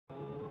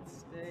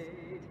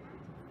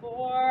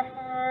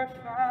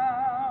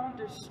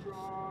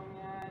strong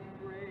and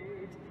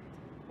great,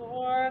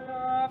 for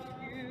the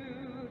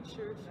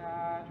future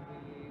that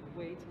we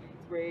wait.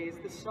 Raise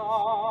the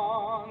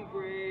song,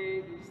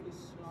 raise the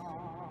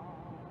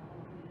song.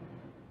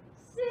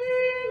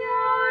 Sing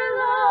our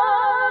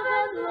love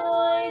and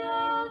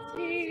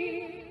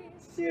loyalty,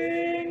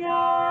 Sing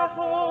our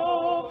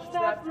hopes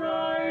that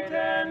bright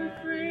and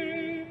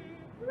free.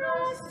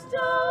 rest,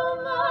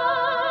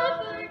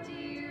 O Mother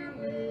dear,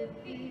 with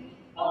thee,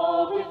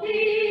 all with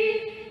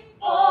thee,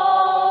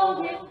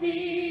 all with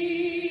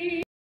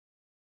thee.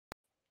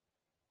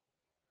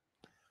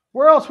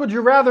 Where else would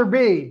you rather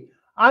be?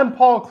 I'm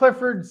Paul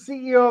Clifford,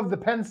 CEO of the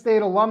Penn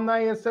State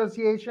Alumni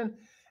Association,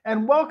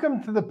 and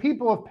welcome to the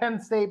People of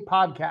Penn State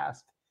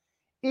podcast.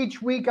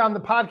 Each week on the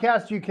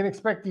podcast, you can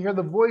expect to hear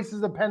the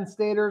voices of Penn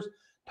Staters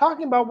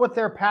talking about what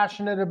they're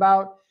passionate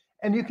about,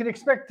 and you can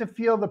expect to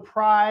feel the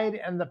pride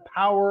and the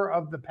power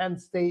of the Penn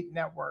State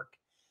network.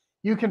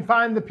 You can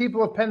find the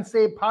People of Penn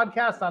State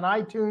podcast on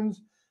iTunes,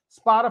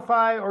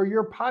 Spotify, or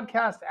your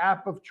podcast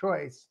app of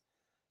choice.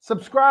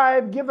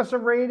 Subscribe, give us a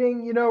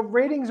rating. You know,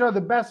 ratings are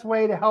the best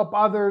way to help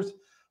others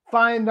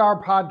find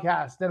our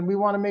podcast, and we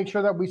want to make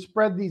sure that we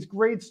spread these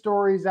great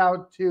stories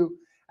out to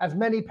as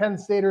many Penn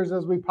Staters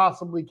as we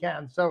possibly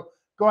can. So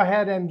go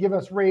ahead and give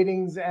us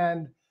ratings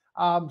and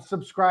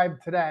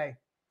subscribe today.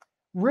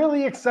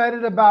 Really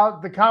excited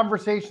about the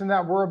conversation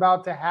that we're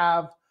about to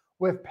have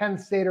with Penn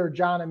Stater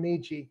John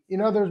Amaechi. You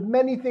know, there's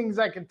many things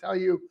I can tell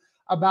you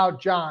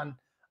about John.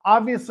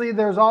 Obviously,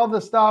 there's all the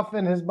stuff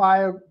in his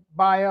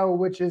bio,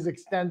 which is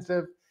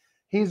extensive.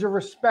 He's a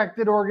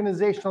respected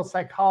organizational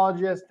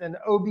psychologist, an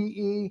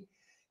OBE.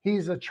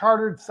 He's a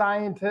chartered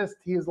scientist.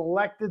 He is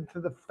elected to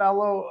the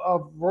Fellow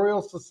of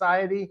Royal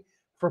Society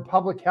for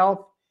Public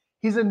Health.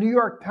 He's a New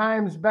York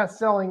Times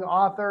bestselling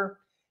author.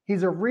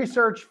 He's a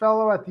research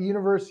fellow at the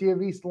University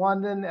of East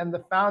London and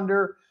the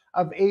founder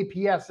of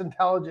APS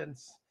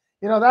Intelligence.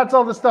 You know, that's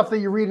all the stuff that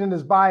you read in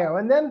his bio.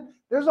 And then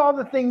there's all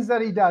the things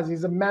that he does.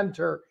 He's a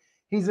mentor.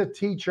 He's a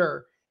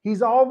teacher.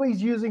 He's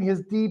always using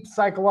his deep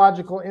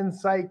psychological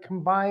insight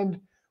combined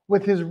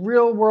with his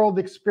real-world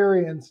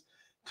experience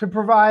to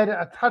provide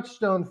a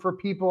touchstone for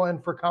people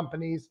and for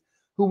companies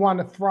who want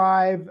to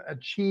thrive,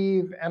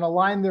 achieve, and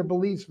align their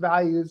beliefs,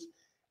 values,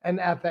 and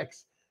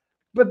ethics.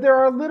 But there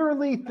are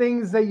literally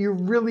things that you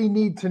really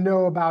need to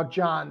know about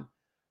John.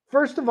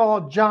 First of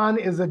all, John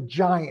is a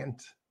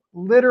giant.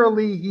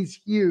 Literally,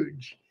 he's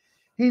huge.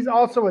 He's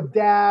also a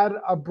dad,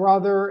 a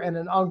brother, and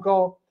an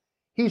uncle.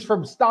 He's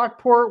from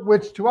Stockport,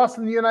 which to us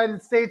in the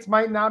United States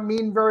might not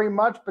mean very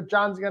much, but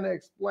John's going to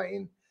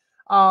explain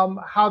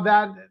how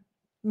that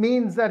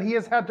means that he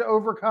has had to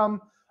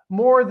overcome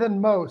more than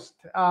most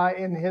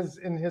in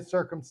his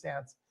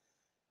circumstance.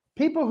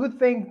 People who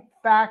think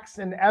facts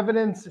and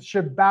evidence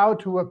should bow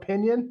to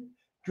opinion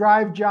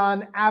drive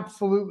John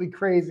absolutely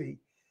crazy.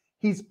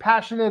 He's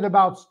passionate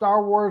about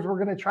Star Wars.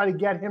 We're going to try to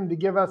get him to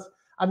give us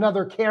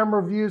another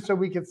camera view so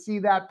we can see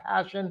that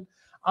passion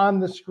on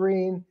the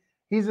screen.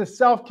 He's a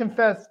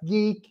self-confessed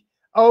geek.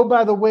 Oh,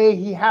 by the way,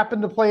 he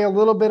happened to play a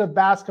little bit of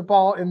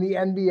basketball in the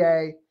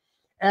NBA.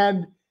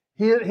 And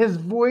his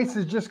voice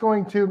is just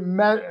going to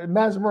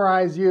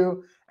mesmerize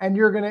you. And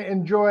you're going to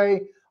enjoy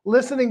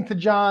listening to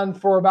John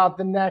for about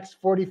the next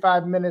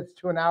 45 minutes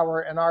to an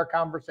hour in our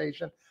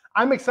conversation.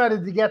 I'm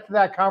excited to get to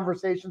that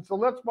conversation. So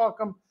let's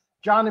welcome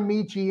John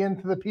Amaechi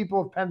into the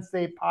People of Penn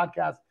State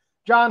podcast.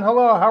 John,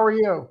 hello. How are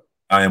you?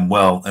 I am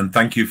well, and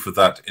thank you for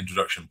that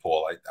introduction,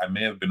 Paul. I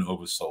may have been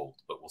oversold,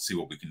 but we'll see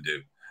what we can do.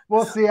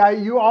 We'll see.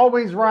 You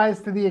always rise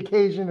to the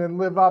occasion and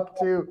live up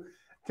to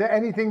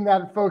anything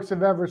that folks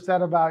have ever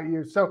said about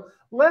you. So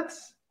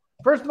let's,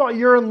 first of all,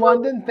 you're in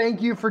London.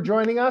 Thank you for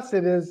joining us.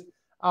 It is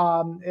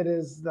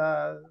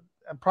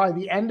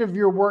probably the end of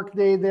your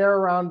workday there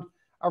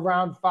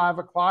around 5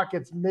 o'clock.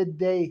 It's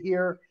midday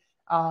here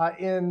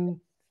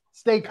in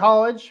State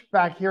College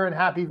back here in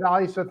Happy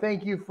Valley. So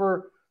thank you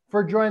for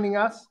joining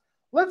us.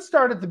 Let's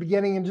start at the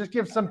beginning and just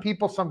give some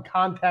people some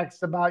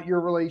context about your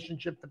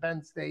relationship to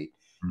Penn State.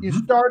 Mm-hmm. You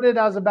started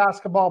as a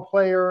basketball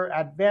player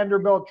at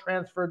Vanderbilt,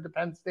 transferred to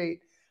Penn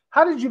State.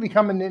 How did you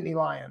become a Nittany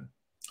Lion?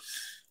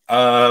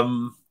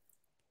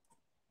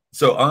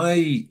 So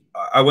I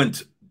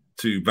went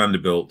to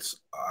Vanderbilt.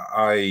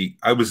 I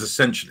was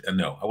essentially,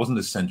 no, I wasn't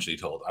essentially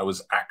told. I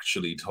was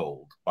actually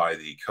told by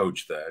the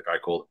coach there, a guy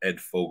called Ed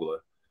Fogler,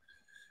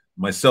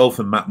 myself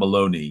and Matt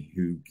Maloney,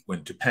 who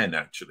went to Penn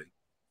actually.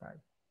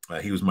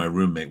 He was my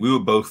roommate. We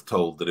were both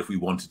told that if we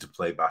wanted to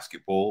play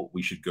basketball,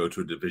 we should go to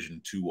a Division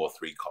II or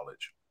III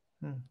college.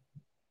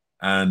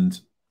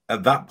 And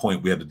at that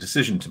point, we had a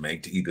decision to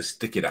make to either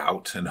stick it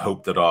out and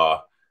hope that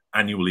our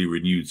annually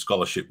renewed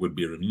scholarship would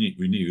be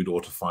renewed or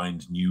to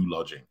find new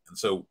lodging. And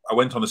so I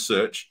went on a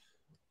search,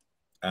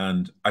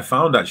 and I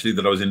found actually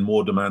that I was in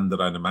more demand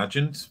than I'd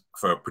imagined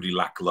for a pretty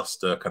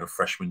lackluster kind of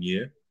freshman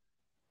year.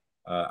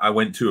 I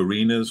went to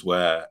arenas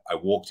where I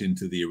walked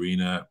into the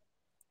arena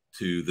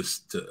to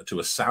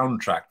a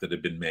soundtrack that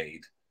had been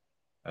made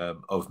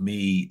of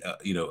me,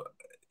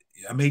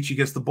 Amaechi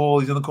gets the ball,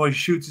 he's on the court, he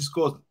shoots, he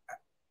scores,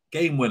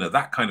 game winner,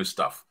 that kind of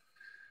stuff.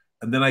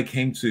 And then I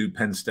came to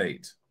Penn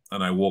State,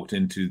 and I walked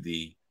into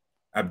the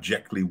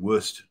objectively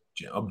worst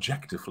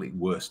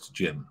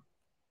gym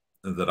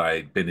that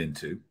I'd been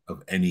into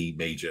of any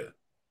major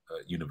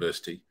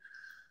university.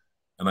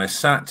 And I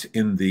sat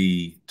in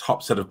the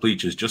top set of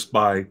bleachers just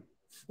by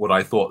what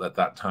I thought at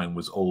that time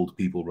was old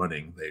people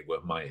running. They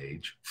were my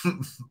age.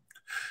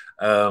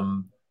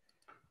 And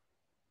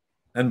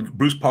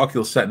Bruce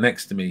Parkhill sat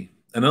next to me.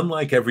 And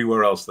unlike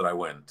everywhere else that I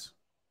went,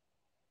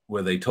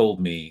 where they told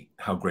me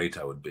how great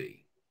I would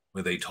be,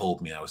 where they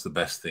told me I was the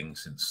best thing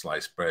since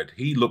sliced bread,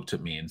 he looked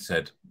at me and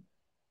said,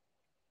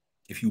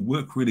 if you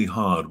work really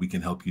hard, we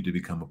can help you to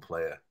become a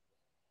player.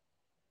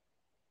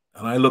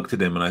 And I looked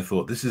at him and I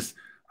thought,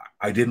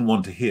 I didn't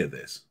want to hear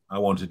this. I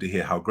wanted to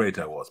hear how great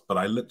I was. But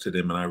I looked at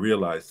him and I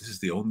realized this is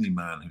the only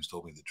man who's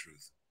told me the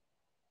truth.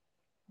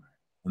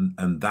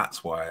 And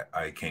that's why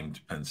I came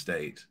to Penn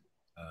State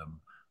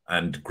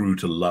and grew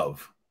to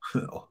love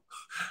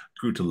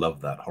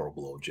that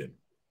horrible old gym.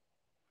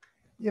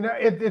 You know,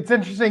 it's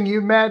interesting.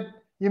 You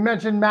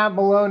mentioned Matt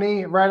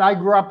Maloney, right? I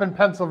grew up in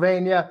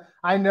Pennsylvania.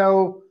 I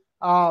know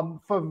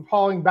from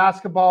following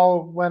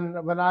basketball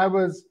when I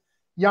was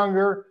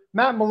younger,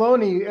 Matt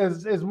Maloney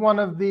is one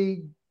of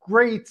the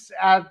greats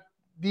at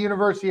the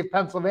University of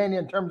Pennsylvania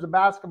in terms of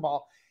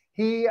basketball.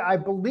 He, I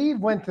believe,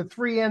 went to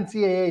 3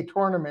 NCAA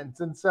tournaments.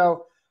 And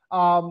so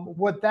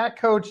what that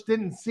coach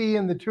didn't see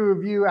in the two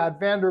of you at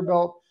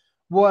Vanderbilt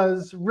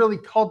was really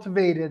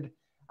cultivated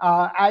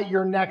at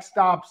your next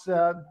stops,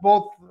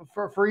 both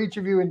for each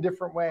of you in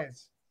different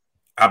ways.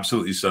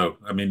 Absolutely so.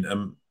 I mean,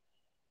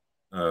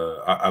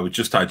 I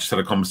just had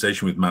a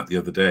conversation with Matt the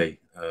other day.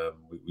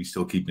 We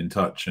still keep in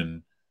touch,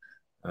 and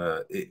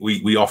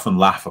we often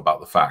laugh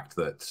about the fact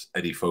that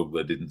Eddie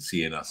Fogler didn't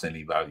see in us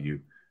any value,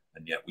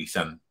 and yet we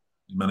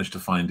managed to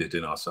find it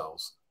in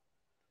ourselves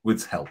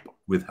with help.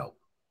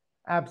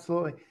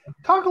 Absolutely.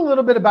 Talk a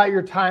little bit about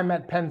your time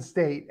at Penn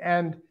State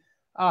and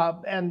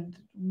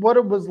what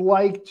it was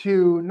like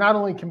to not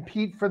only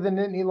compete for the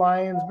Nittany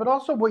Lions, but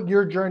also what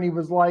your journey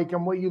was like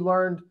and what you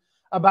learned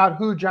about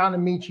who John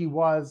Amaechi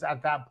was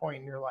at that point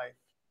in your life.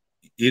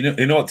 You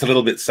know, it's a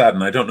little bit sad,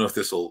 and I don't know if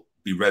this will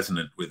be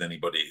resonant with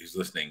anybody who's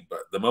listening, but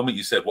the moment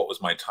you said, what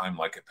was my time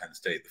like at Penn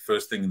State, the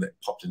first thing that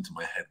popped into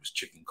my head was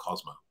Chicken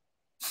Cosmo.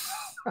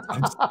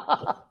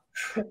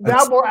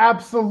 That will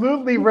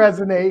absolutely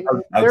resonate.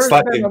 I'm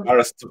slightly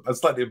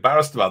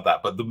embarrassed about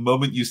that, but the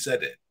moment you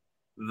said it,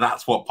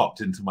 that's what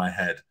popped into my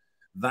head.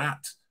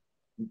 That,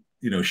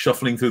 you know,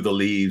 shuffling through the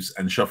leaves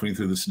and shuffling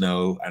through the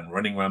snow and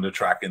running around a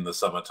track in the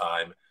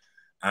summertime,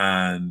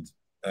 and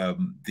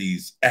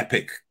these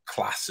epic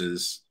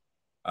classes.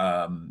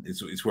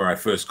 It's where I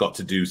first got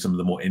to do some of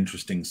the more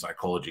interesting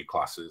psychology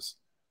classes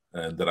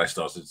that I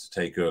started to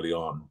take early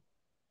on.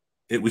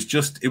 It was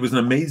an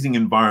amazing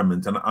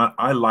environment. And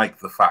I like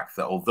the fact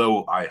that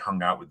although I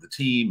hung out with the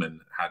team and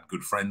had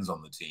good friends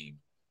on the team,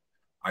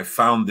 I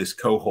found this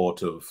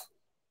cohort of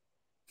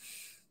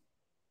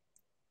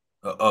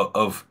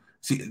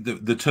see,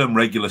 the term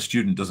regular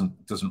student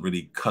doesn't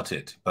really cut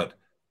it, but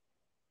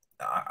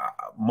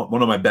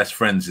one of my best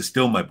friends is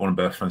still one of my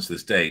best friends to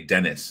this day,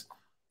 Dennis.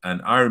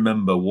 And I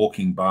remember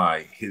walking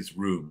by his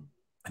room,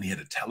 and he had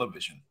a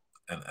television,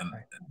 and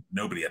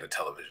nobody had a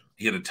television.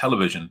 He had a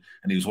television,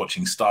 and he was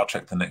watching Star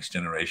Trek: The Next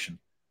Generation.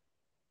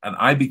 And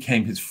I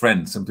became his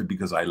friend simply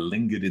because I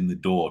lingered in the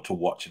door to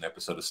watch an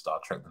episode of Star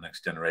Trek: The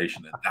Next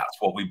Generation. And that's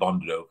what we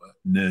bonded over,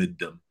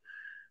 nerddom.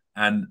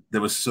 And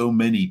there were so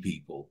many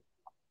people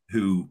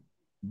who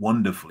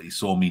wonderfully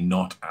saw me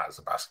not as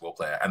a basketball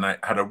player. And I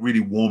had a really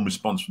warm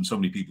response from so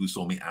many people who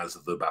saw me as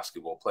the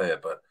basketball player.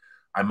 But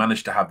I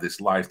managed to have this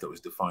life that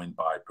was defined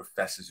by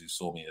professors who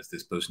saw me as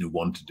this person who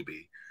wanted to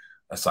be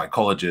a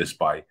psychologist,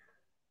 by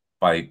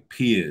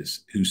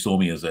peers who saw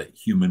me as a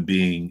human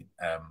being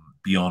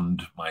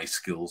beyond my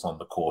skills on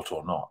the court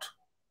or not.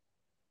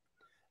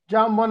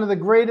 John, one of the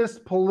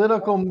greatest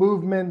political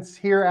movements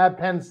here at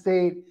Penn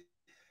State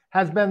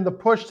has been the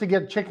push to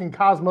get Chicken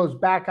Cosmos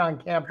back on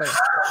campus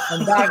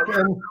and back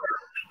in.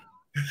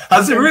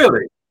 Has it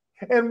really?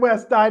 In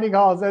West dining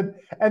halls, and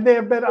they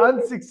have been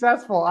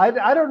unsuccessful. I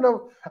don't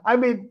know. I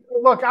mean,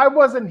 look, I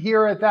wasn't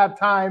here at that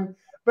time,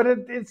 but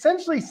it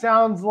essentially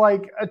sounds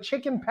like a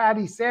chicken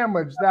patty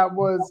sandwich that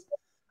was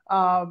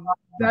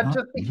that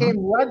just became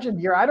legend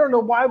here. I don't know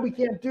why we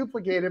can't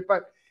duplicate it,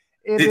 but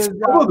it's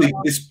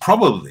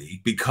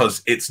probably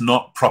because it's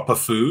not proper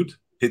food.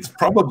 It's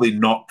probably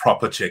not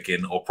proper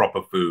chicken or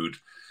proper food,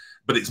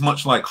 but it's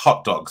much like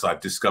hot dogs.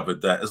 I've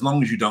discovered that as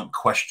long as you don't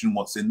question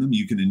what's in them,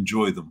 you can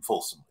enjoy them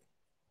fulsomely.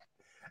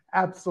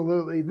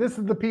 Absolutely. This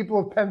is the People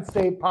of Penn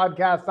State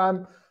podcast.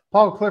 I'm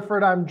Paul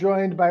Clifford. I'm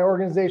joined by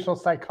organizational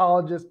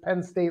psychologist,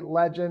 Penn State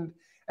legend,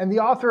 and the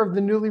author of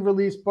the newly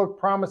released book,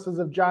 Promises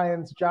of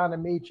Giants, John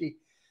Amaechi.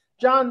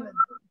 John,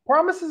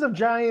 Promises of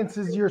Giants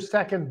is your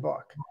second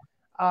book.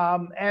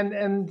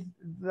 And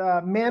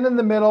the Man in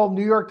the Middle,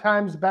 New York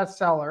Times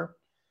bestseller.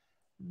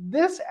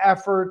 This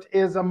effort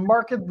is a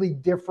markedly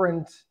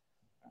different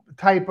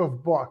type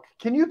of book.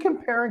 Can you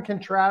compare and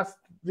contrast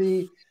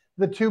the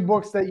two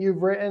books that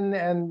you've written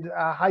and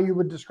how you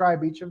would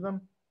describe each of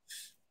them?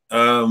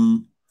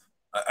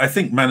 I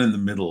think Man in the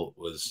Middle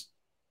was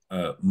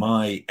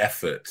my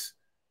effort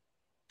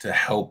to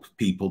help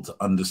people to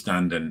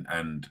understand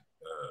and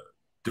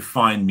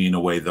define me in a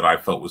way that I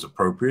felt was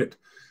appropriate.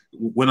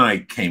 When I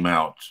came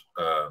out,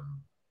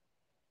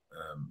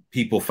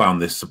 people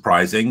found this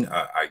surprising.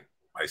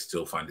 I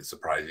still find it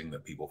surprising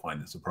that people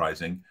find it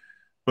surprising,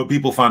 but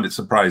people found it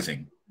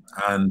surprising.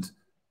 And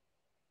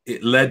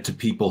it led to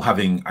people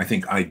having, I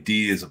think,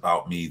 ideas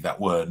about me that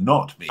were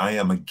not me. I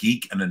am a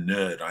geek and a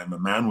nerd. I'm a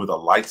man with a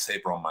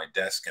lightsaber on my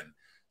desk, and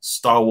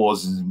Star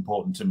Wars is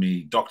important to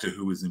me. Doctor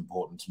Who is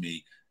important to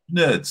me.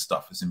 Nerd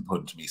stuff is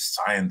important to me.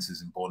 Science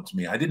is important to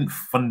me. I didn't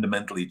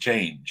fundamentally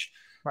change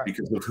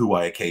because of who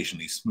I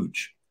occasionally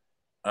smooch.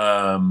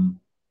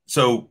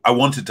 So I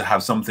wanted to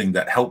have something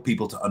that helped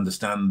people to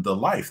understand the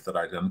life that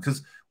I'd done.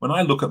 Because when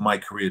I look at my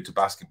career to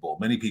basketball,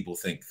 many people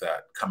think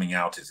that coming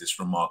out is this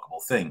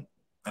remarkable thing.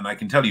 And I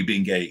can tell you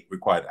being gay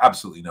required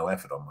absolutely no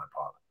effort on my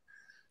part.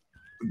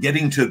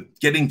 Getting to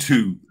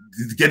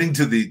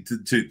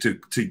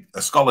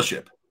a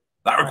scholarship,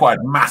 that required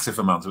massive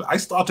amounts of it. I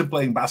started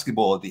playing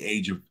basketball at the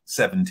age of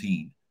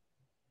 17.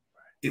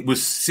 It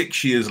was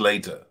 6 years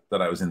later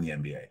that I was in the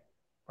NBA.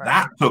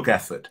 That took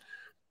effort.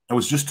 I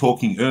was just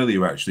talking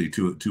earlier, actually,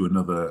 to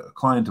another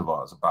client of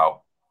ours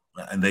about,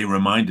 and they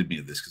reminded me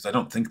of this because I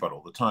don't think about it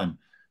all the time,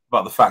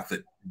 about the fact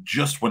that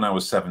just when I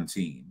was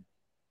 17,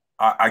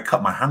 I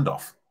cut my hand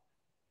off.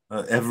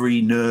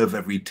 Every nerve,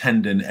 every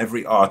tendon,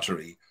 every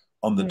artery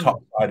on the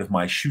top side of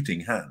my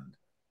shooting hand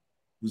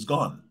was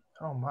gone.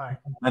 Oh, my.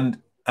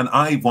 And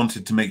I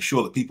wanted to make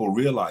sure that people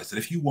realize that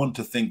if you want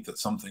to think that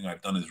something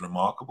I've done is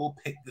remarkable,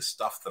 pick the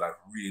stuff that I've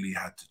really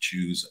had to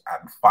choose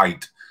and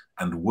fight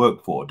and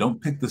work for.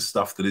 Don't pick the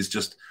stuff that is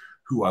just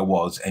who I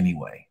was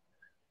anyway.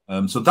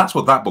 So that's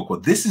what that book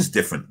was. This is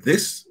different.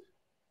 The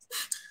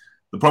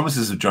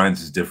Promises of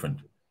Giants is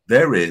different.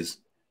 There is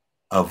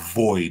a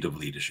void of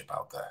leadership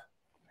out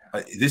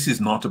there. This is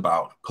not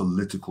about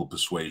political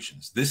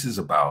persuasions. This is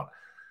about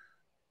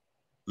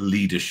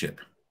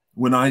leadership.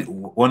 When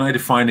I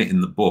define it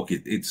in the book,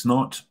 it's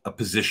not a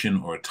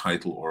position or a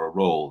title or a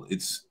role.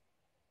 It's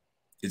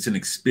an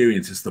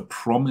experience. It's the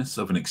promise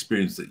of an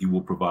experience that you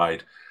will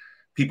provide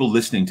people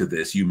listening to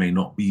this. You may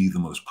not be the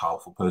most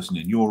powerful person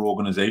in your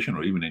organization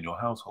or even in your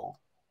household,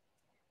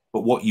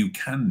 but what you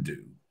can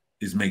do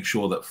is make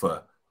sure that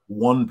for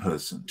one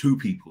person, two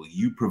people,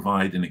 you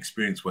provide an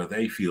experience where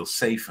they feel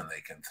safe and they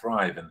can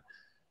thrive. And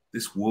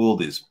this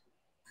world is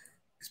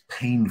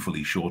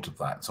painfully short of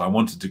that. So I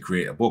wanted to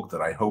create a book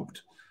that I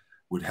hoped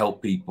would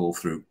help people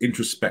through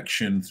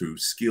introspection, through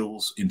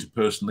skills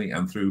interpersonally,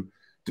 and through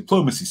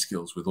diplomacy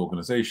skills with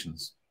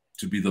organizations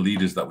to be the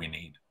leaders that we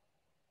need.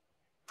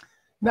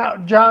 Now,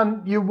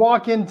 John, you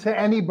walk into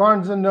any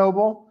Barnes &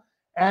 Noble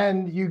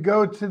and you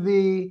go to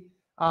the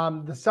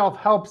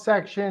self-help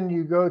section,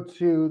 you go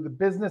to the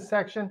business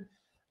section.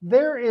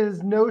 There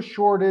is no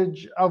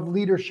shortage of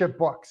leadership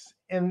books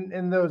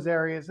in those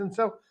areas. And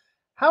so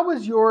how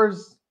is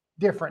yours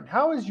different?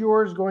 How is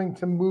yours going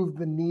to move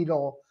the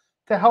needle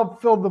to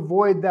help fill the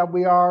void that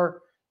we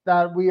are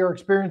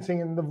experiencing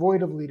in the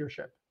void of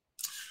leadership?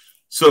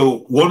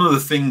 So one of the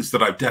things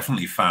that I've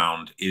definitely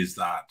found is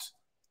that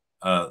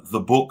the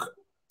book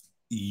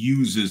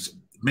uses,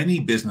 many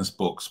business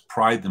books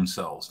pride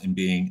themselves in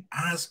being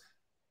as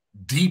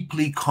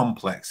deeply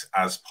complex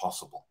as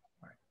possible.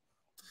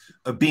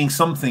 Of being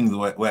something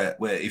where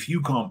if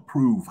you can't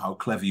prove how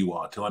clever you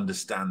are to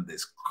understand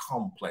this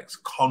complex,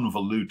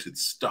 convoluted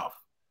stuff,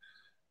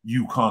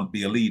 you can't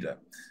be a leader.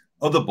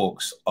 Other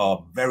books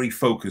are very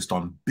focused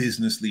on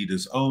business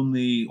leaders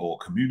only or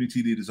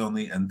community leaders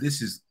only, and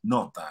this is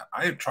not that.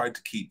 I have tried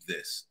to keep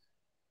this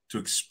to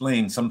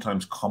explain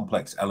sometimes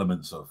complex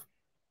elements of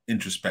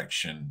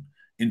introspection,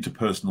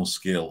 interpersonal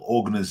skill,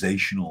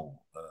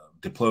 organizational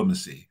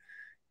diplomacy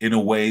in a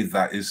way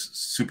that is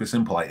super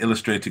simple. I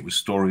illustrate it with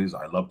stories.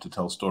 I love to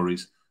tell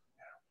stories.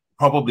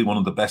 Probably one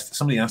of the best.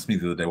 Somebody asked me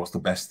the other day, what's the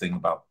best thing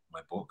about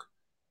my book?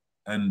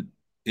 And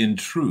in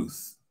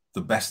truth,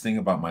 the best thing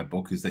about my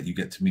book is that you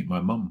get to meet my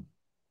mum.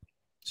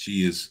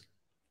 She is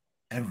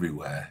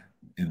everywhere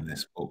in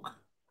this book.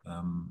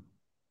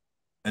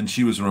 And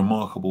she was a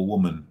remarkable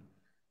woman.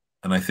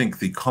 And I think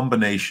the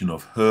combination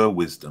of her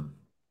wisdom,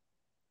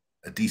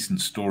 a decent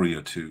story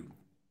or two,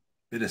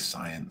 a bit of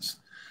science,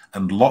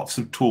 and lots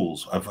of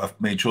tools. I've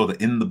made sure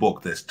that in the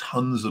book, there's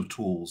tons of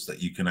tools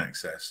that you can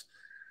access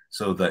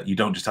so that you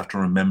don't just have to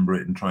remember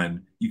it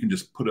and you can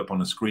just put it up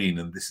on a screen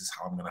and this is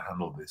how I'm going to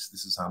handle this.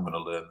 This is how I'm going to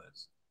learn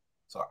this.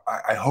 So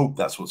I hope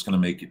that's what's going to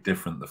make it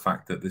different. The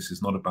fact that this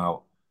is not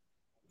about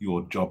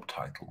your job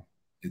title.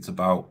 It's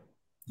about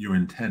your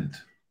intent.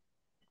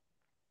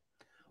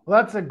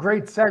 Well, that's a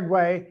great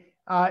segue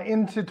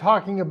into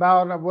talking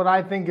about what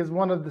I think is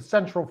one of the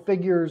central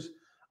figures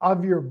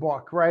of your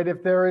book, right?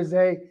 If there is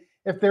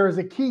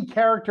a key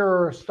character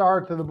or a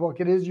star to the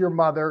book, it is your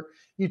mother.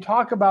 You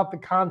talk about the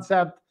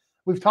concept.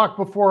 We've talked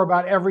before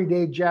about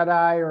everyday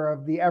Jedi or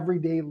of the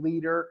everyday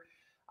leader.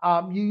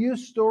 You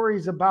use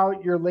stories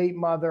about your late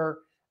mother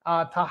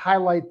to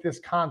highlight this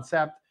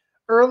concept.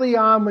 early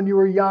on when you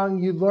were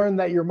young, you learned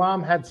that your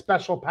mom had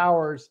special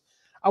powers.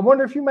 I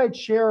wonder if you might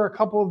share a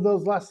couple of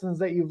those lessons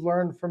that you've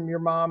learned from your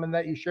mom and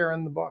that you share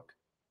in the book.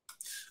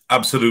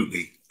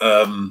 Absolutely.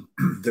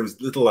 There was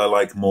little I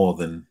like more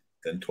than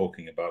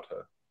talking about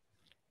her.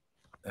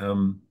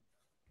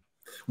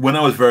 When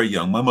I was very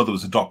young, my mother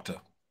was a doctor,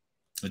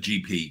 a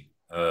GP,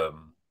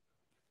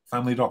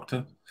 family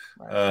doctor.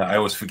 I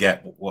always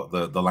forget what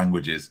the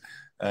language is.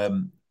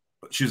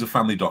 But she was a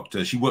family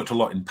doctor. She worked a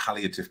lot in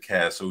palliative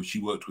care, so she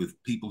worked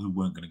with people who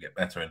weren't going to get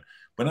better. And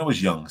when I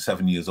was young,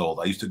 7 years old,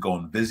 I used to go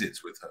on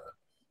visits with her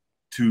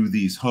to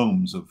these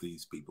homes of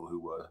these people who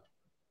were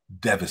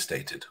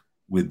devastated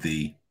with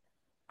the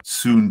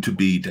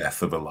soon-to-be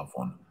death of a loved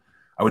one.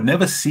 I would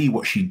never see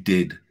what she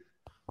did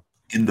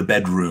in the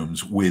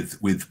bedrooms with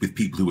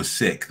people who were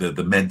sick,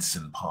 the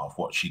medicine part of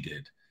what she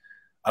did.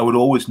 I would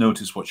always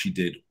notice what she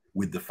did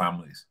with the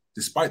families,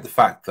 despite the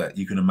fact that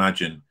you can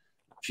imagine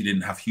she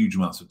didn't have huge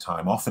amounts of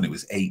time. Often it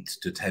was 8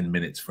 to 10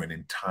 minutes for an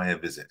entire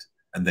visit,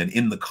 and then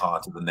in the car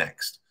to the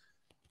next.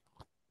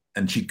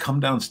 And she'd come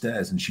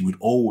downstairs and she would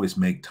always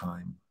make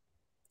time.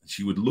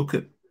 She would look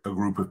at a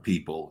group of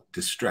people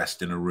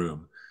distressed in a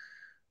room.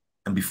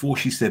 And before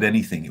she said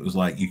anything, it was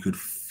like you could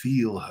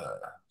feel her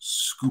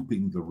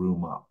scooping the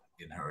room up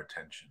in her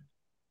attention.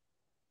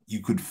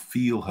 You could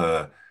feel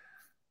her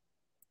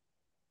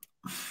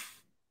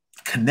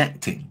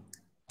connecting.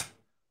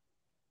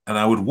 And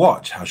I would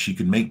watch how she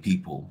could make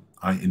people,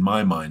 in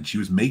my mind, she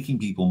was making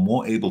people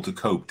more able to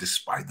cope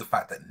despite the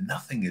fact that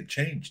nothing had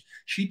changed.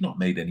 She'd not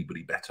made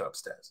anybody better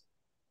upstairs.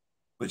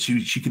 But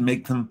she could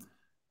make them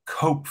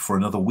cope for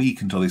another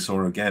week until they saw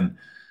her again.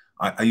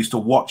 I used to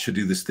watch her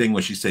do this thing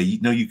where she'd say,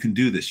 no, you can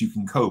do this, you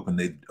can cope. And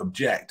they'd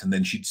object. And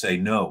then she'd say,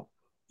 no,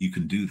 you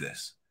can do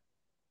this.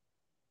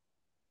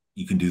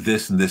 You can do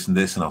this and this and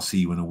this, and I'll see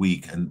you in a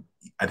week. And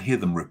I'd hear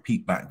them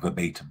repeat back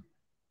verbatim.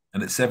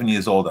 And at 7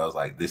 years old, I was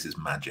like, this is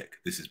magic.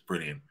 This is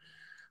brilliant.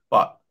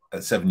 But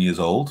at 7 years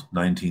old,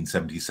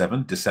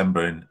 1977,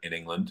 December in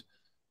England,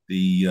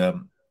 the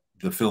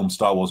film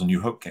Star Wars: A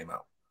New Hope came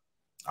out.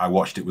 I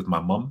watched it with my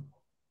mum,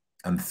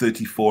 and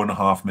 34 and a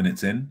half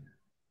minutes in,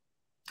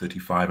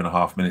 35 and a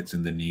half minutes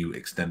in the new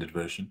extended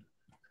version,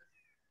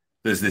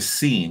 there's this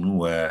scene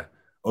where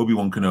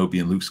Obi-Wan Kenobi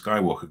and Luke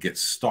Skywalker get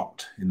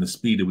stopped in the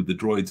speeder with the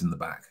droids in the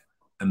back,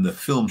 and the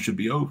film should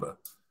be over.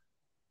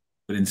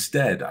 But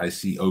instead, I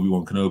see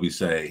Obi-Wan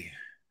Kenobi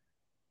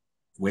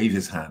wave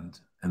his hand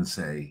and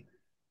say,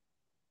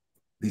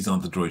 these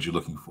aren't the droids you're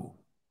looking for.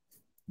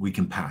 We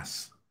can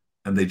pass.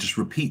 And they just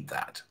repeat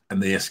that,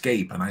 and they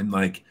escape. And I'm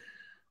like,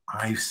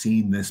 I've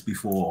seen this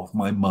before.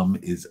 My mum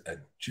is a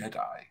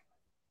Jedi.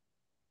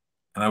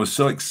 And I was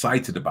so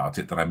excited about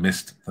it that I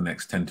missed the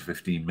next 10 to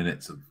 15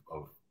 minutes of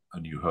A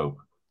New Hope.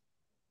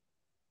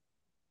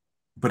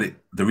 But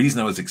the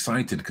reason I was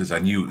excited, because I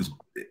knew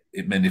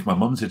it meant if my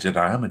mum's a Jedi,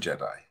 I'm a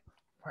Jedi.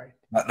 Right.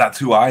 That's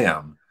who I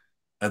am.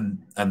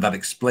 And that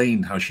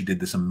explained how she did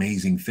this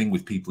amazing thing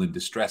with people in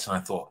distress. And I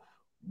thought,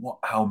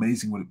 how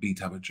amazing would it be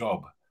to have a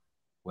job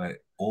where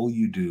all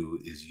you do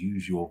is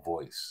use your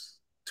voice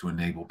to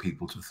enable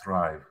people to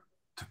thrive,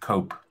 to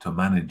cope, to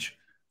manage.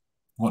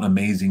 What an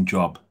amazing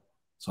job.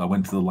 So I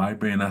went to the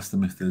library and asked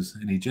them if there's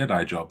any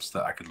Jedi jobs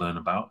that I could learn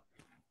about.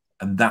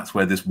 And that's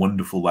where this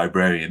wonderful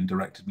librarian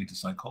directed me to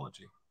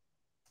psychology.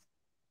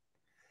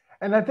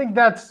 And I think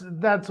that's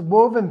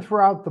woven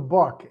throughout the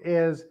book,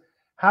 is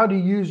how to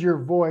use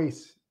your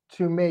voice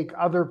to make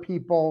other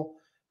people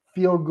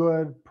feel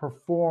good,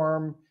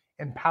 perform,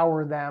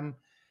 empower them.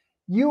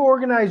 You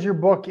organize your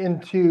book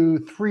into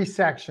 3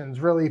 sections,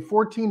 really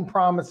 14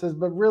 promises,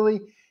 but really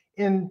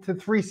into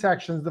 3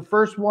 sections. The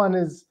first one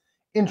is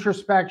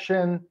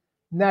introspection,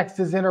 next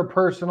is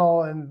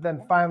interpersonal, and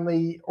then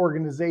finally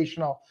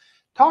organizational.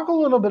 Talk a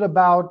little bit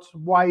about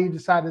why you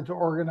decided to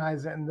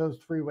organize it in those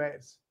 3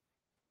 ways.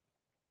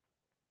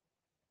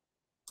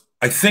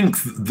 I think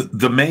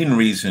the main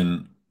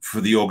reason for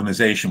the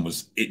organization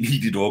was it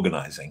needed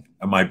organizing,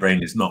 and my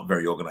brain is not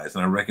very organized.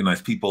 And I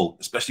recognize people,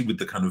 especially with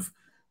the kind of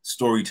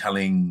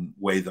storytelling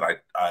way that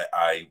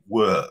I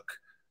work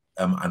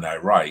and I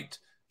write,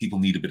 people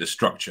need a bit of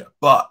structure.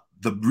 But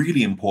the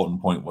really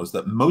important point was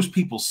that most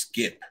people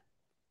skip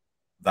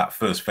that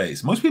first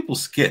phase. Most people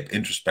skip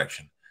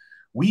introspection.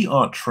 We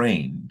are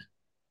trained,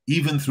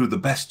 even through the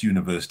best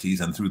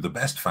universities and through the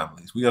best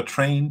families, we are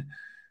trained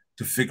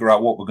to figure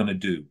out what we're going to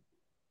do.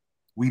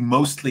 We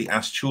mostly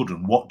ask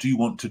children, what do you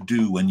want to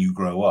do when you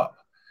grow up?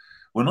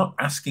 We're not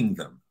asking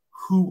them,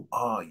 who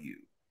are you?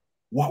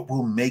 What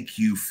will make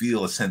you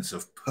feel a sense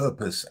of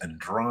purpose and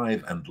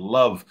drive and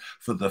love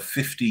for the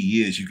 50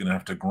 years you're going to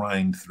have to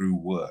grind through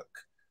work?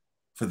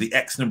 For the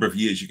X number of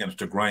years you're going to have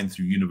to grind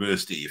through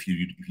university if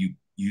you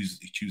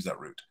choose that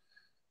route.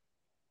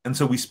 And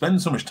so we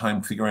spend so much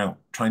time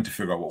trying to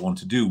figure out what we want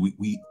to do.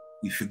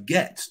 We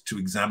forget to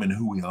examine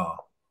who we are.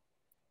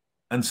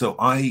 And so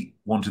I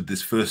wanted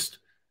this first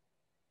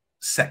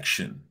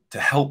section to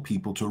help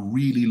people to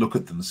really look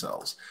at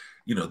themselves.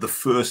 You know, the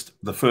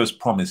first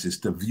promise is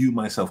to view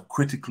myself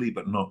critically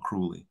but not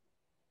cruelly,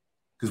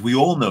 because we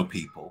all know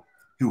people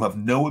who have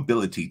no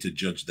ability to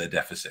judge their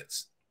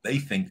deficits. They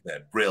think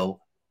they're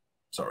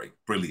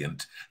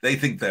brilliant. They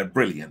think they're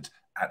brilliant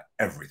at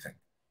everything,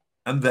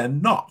 and they're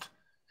not.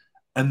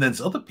 And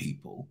there's other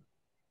people,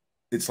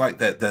 it's like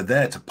they're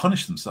there to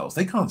punish themselves.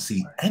 They can't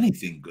see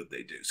anything good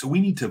they do. So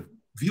we need to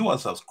view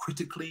ourselves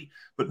critically,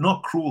 but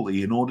not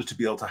cruelly, in order to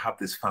be able to have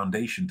this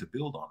foundation to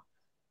build on.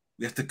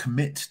 We have to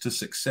commit to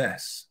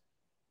success.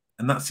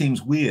 And that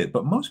seems weird,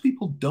 but most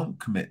people don't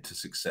commit to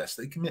success.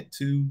 They commit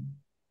to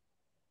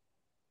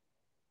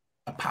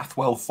a path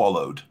well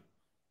followed.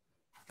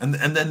 And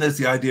then there's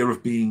the idea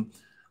of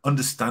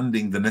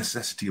understanding the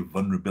necessity of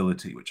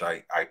vulnerability, which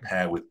I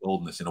pair with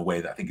boldness in a way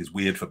that I think is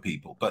weird for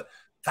people. But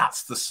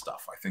that's the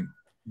stuff, I think.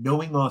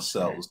 Knowing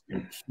ourselves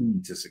is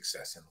key to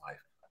success in life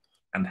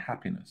and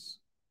happiness.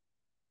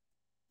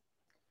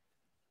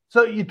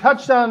 So you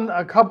touched on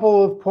a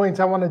couple of points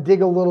I want to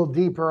dig a little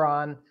deeper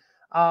on.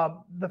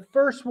 The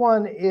first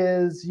one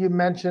is you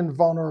mentioned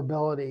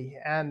vulnerability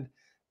and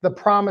the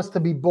promise to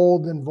be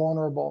bold and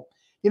vulnerable.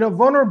 You know,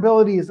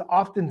 vulnerability is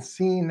often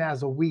seen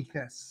as a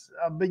weakness,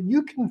 but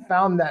you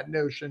confound that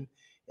notion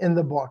in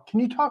the book.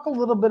 Can you talk a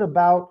little bit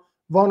about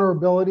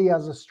vulnerability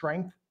as a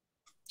strength?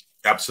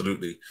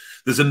 Absolutely.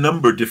 There's a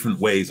number of different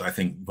ways, I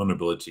think,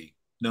 vulnerability.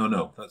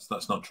 No,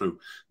 that's not true.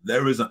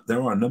 There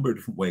are a number of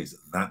different ways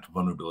that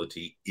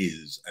vulnerability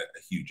is a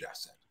huge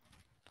asset.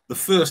 The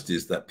first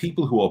is that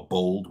people who are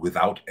bold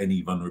without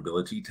any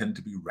vulnerability tend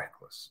to be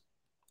reckless.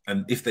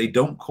 And if they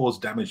don't cause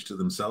damage to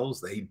themselves,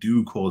 they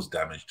do cause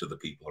damage to the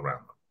people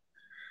around them.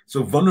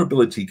 So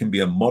vulnerability can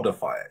be a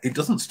modifier. It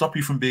doesn't stop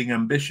you from being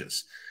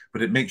ambitious,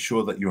 but it makes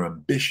sure that your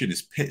ambition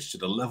is pitched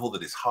at a level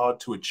that is hard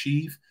to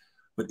achieve,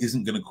 but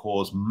isn't going to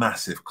cause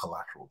massive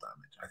collateral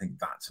damage. I think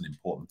that's an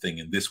important thing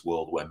in this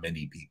world where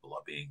many people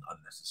are being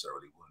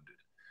unnecessarily wounded.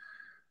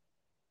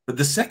 But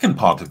the second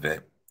part of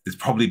it is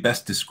probably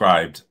best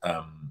described.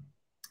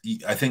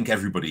 I think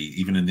everybody,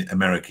 even in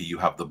America, you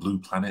have the Blue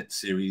Planet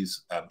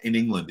series. In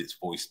England, it's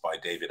voiced by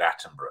David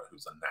Attenborough,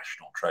 who's a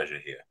national treasure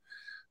here.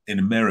 In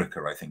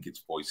America, I think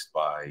it's voiced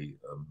by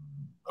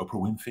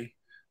Oprah Winfrey.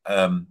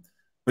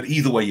 But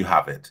either way you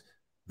have it,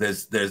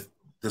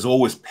 there's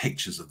always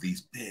pictures of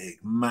these big,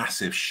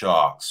 massive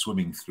sharks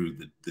swimming through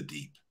the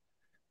deep.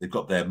 They've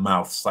got their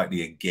mouths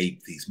slightly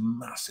agape, these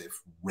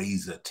massive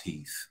razor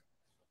teeth.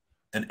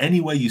 And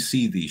anywhere you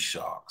see these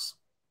sharks,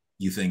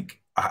 you think,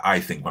 I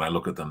think when I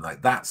look at them,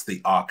 like that's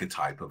the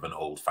archetype of an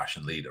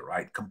old-fashioned leader,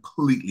 right?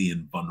 Completely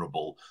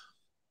invulnerable,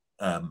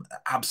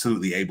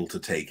 absolutely able to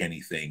take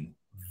anything,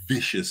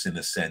 vicious in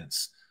a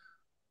sense,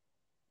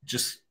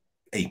 just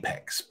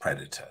apex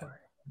predator.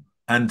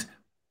 And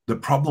the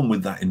problem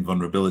with that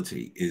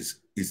invulnerability is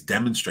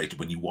demonstrated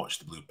when you watch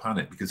the Blue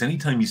Planet, because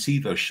anytime you see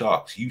those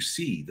sharks, you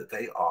see that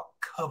they are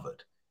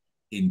covered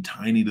in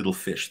tiny little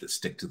fish that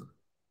stick to them.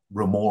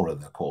 Remora,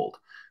 they're called.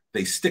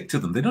 They stick to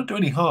them. They don't do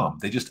any harm.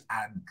 They just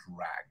add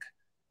drag.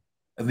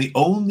 And the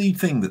only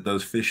thing that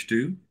those fish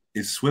do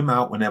is swim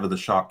out whenever the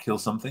shark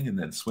kills something and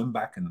then swim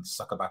back and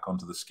sucker back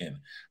onto the skin.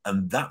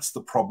 And that's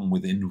the problem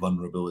with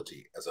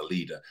invulnerability as a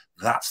leader.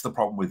 That's the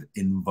problem with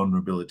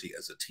invulnerability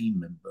as a team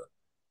member.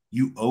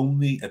 You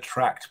only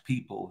attract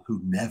people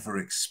who never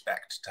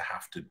expect to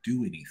have to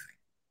do anything,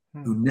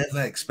 who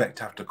never expect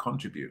to have to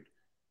contribute.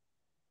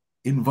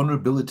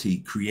 Invulnerability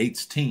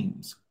creates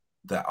teams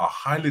that are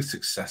highly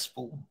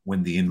successful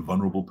when the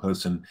invulnerable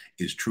person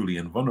is truly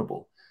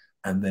invulnerable,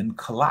 and then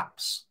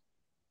collapse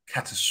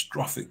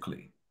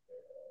catastrophically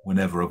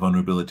whenever a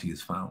vulnerability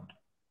is found.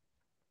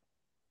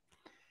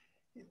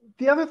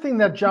 The other thing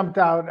that jumped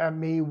out at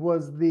me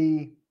was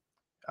the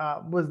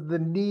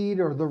need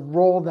or the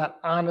role that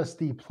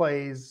honesty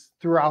plays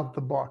throughout the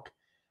book.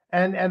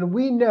 And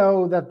we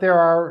know that there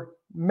are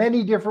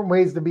many different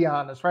ways to be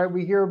honest, right?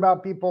 We hear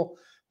about people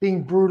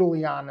being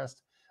brutally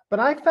honest, but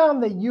I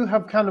found that you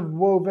have kind of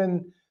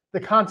woven the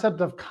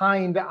concept of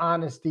kind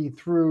honesty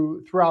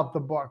throughout the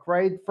book,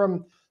 right?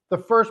 From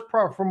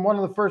one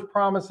of the first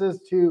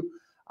promises to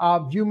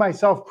view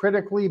myself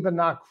critically but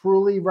not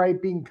cruelly, right?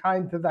 Being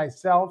kind to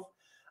thyself,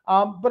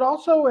 but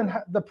also in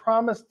the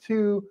promise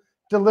to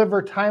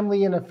deliver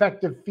timely and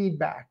effective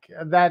feedback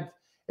that,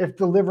 if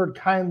delivered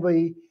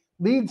kindly,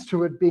 leads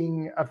to it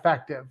being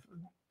effective.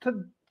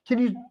 Can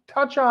you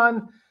touch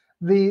on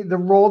the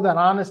role that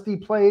honesty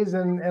plays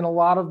in a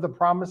lot of the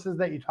promises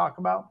that you talk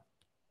about?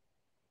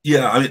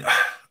 Yeah, I mean,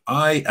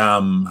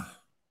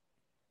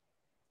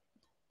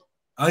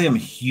 I am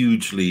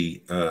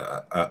hugely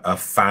a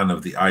fan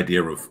of the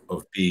idea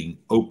of being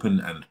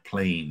open and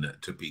plain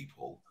to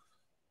people.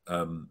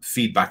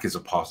 Feedback is a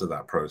part of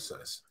that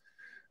process.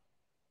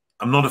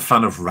 I'm not a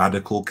fan of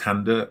radical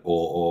candor,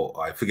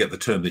 or I forget the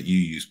term that you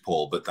use,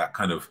 Paul, but that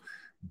kind of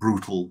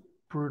brutal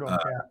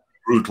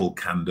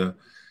candor,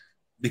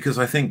 because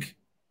I think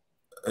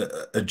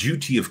a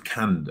duty of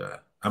candor,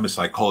 I'm a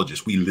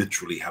psychologist, we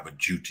literally have a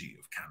duty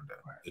of candor,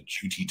 a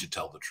duty to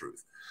tell the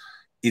truth,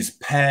 is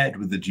paired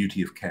with the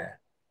duty of care,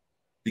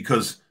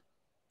 because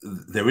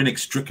they're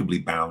inextricably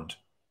bound.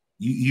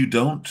 You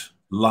don't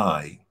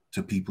lie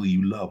to people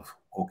you love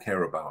or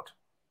care about,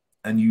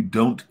 and you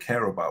don't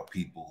care about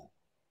people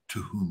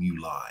to whom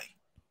you lie.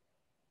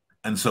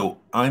 And so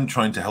I'm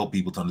trying to help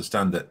people to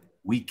understand that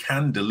we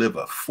can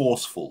deliver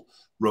forceful,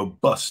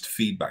 robust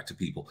feedback to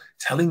people,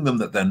 telling them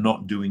that they're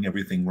not doing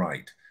everything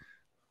right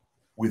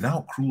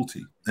without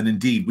cruelty. And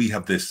indeed, we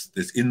have this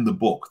in the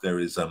book. There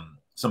is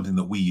something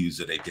that we use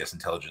at APS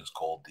Intelligence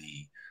called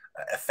the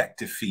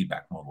effective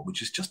feedback model,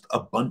 which is just a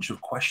bunch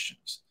of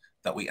questions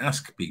that we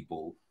ask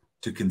people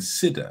to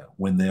consider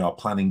when they are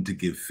planning to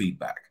give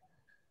feedback.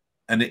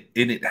 And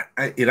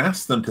it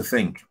asks them to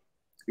think,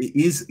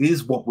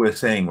 is what we're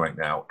saying right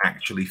now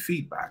actually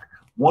feedback?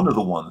 One of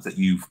the ones that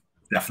you've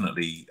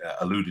definitely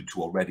alluded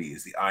to already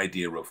is the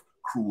idea of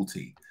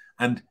cruelty.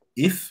 And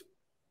if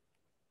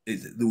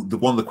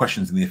one of the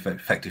questions in the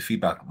effective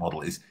feedback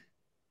model is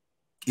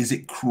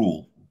it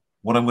cruel?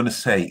 What I'm going to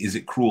say, is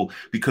it cruel?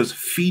 Because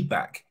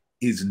feedback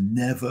is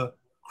never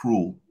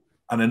cruel.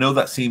 And I know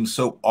that seems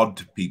so odd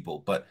to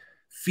people, but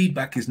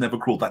feedback is never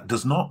cruel. That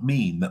does not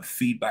mean that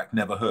feedback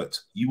never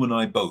hurts. You and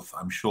I both,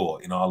 I'm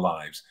sure, in our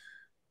lives,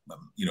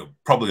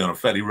 probably on a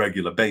fairly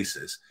regular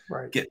basis,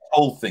 get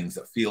told things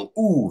that feel,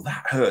 ooh,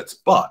 that hurts.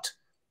 But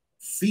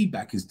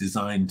feedback is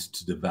designed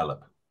to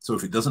develop. So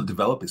if it doesn't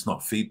develop, it's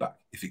not feedback.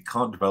 If it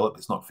can't develop,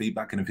 it's not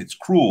feedback. And if it's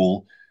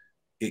cruel,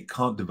 it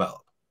can't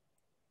develop.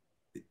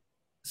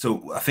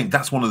 So I think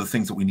that's one of the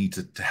things that we need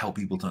to help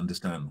people to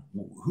understand.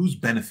 Whose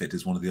benefit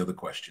is one of the other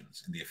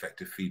questions in the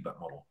effective feedback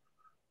model.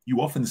 You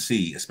often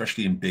see,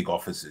 especially in big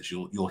offices,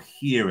 you'll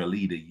hear a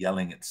leader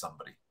yelling at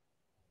somebody.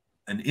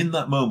 And in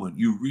that moment,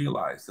 you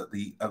realize that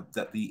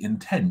the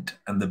intent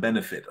and the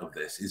benefit of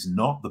this is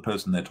not the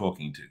person they're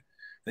talking to.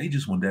 They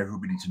just want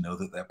everybody to know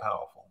that they're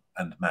powerful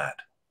and mad.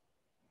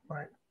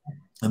 Right.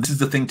 And this is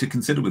the thing to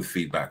consider with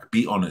feedback.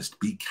 Be honest,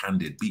 be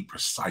candid, be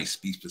precise,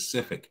 be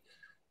specific,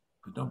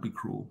 but don't be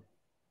cruel.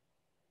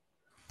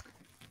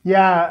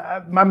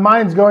 Yeah, my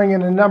mind's going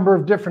in a number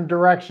of different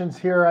directions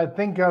here. I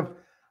think of,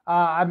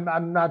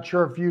 I'm not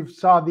sure if you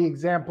saw the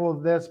example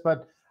of this,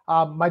 but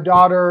my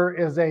daughter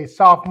is a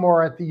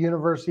sophomore at the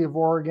University of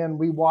Oregon.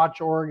 We watch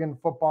Oregon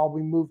football.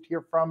 We moved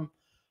here from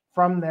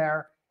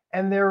there.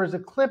 And there is a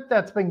clip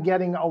that's been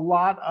getting a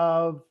lot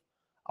of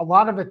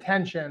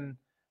attention.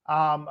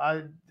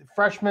 A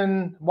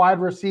freshman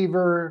wide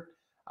receiver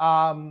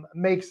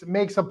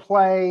makes a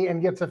play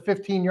and gets a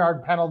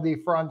 15-yard penalty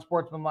for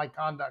unsportsmanlike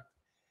conduct.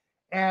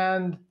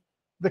 And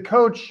the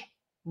coach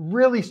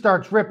really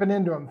starts ripping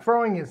into him,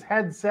 throwing his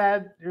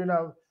headset,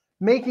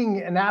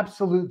 making an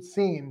absolute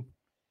scene.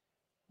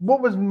 What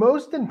was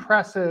most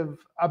impressive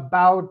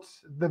about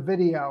the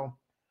video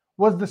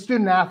was the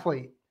student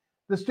athlete.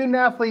 The student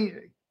athlete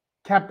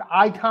kept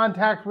eye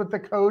contact with the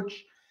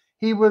coach.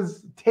 He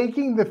was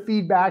taking the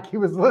feedback. He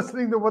was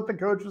listening to what the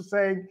coach was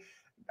saying.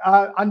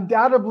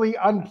 Undoubtedly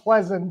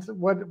unpleasant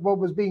what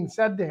was being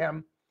said to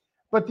him.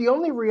 But the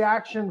only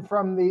reaction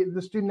from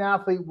the student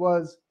athlete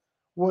was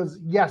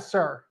yes,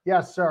 sir,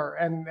 yes, sir.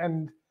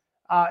 And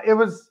it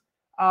was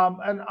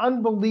an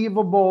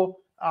unbelievable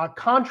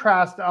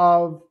contrast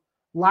of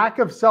lack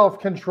of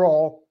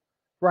self-control,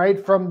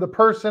 right, from the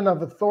person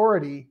of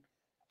authority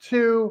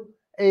to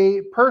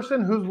a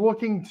person who's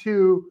looking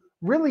to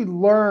really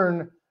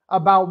learn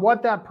about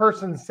what that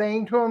person's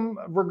saying to him,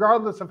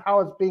 regardless of how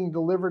it's being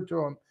delivered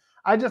to him.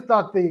 I just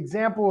thought the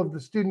example of the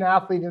student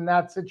athlete in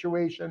that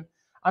situation,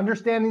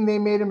 understanding they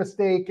made a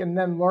mistake and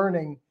then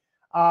learning,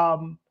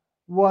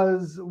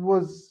 was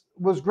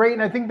great.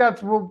 And I think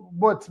that's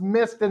what's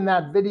missed in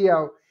that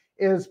video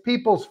is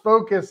people's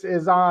focus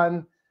is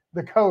on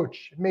the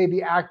coach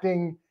maybe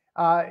acting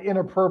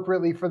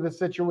inappropriately for the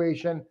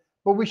situation,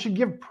 but we should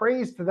give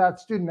praise to that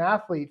student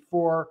athlete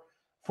for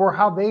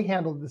how they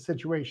handled the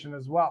situation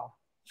as well.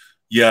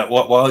 Yeah,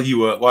 while you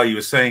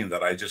were saying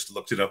that, I just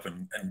looked it up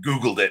and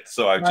Googled it.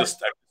 So I've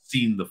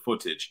seen the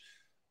footage.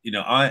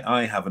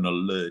 I have an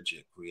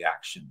allergic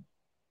reaction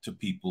to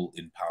people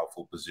in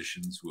powerful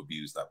positions who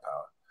abuse that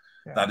power.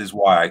 Yeah. That is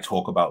why I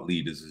talk about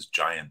leaders as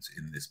giants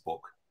in this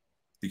book.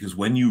 Because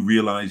when you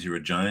realize you're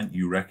a giant,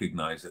 you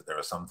recognize that there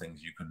are some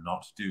things you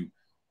cannot do.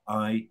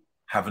 I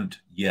haven't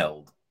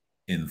yelled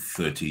in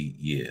 30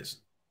 years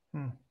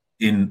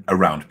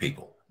around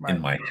people. Right.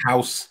 In my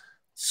house,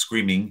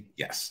 screaming,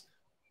 yes,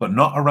 but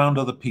not around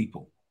other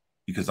people,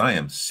 because I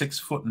am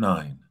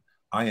 6'9".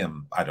 I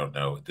am, I don't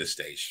know, at this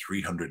stage,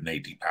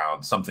 380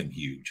 pounds, something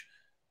huge.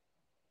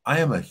 I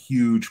am a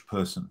huge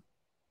person.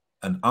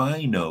 And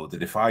I know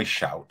that if I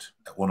shout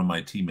at one of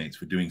my teammates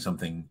for doing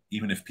something,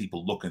 even if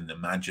people look and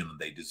imagine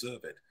they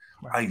deserve it,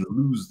 right, I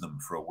lose them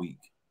for a week.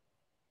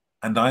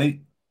 And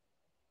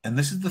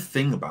this is the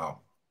thing about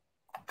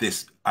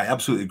this. I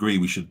absolutely agree.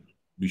 We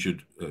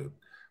should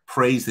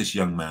praise this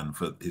young man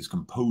for his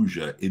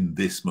composure in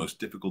this most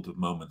difficult of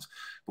moments.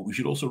 But we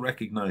should also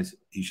recognize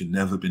he should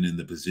never have been in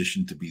the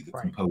position to be the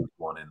composed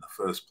one in the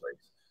first place.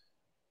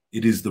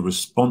 It is the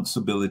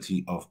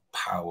responsibility of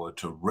power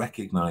to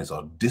recognize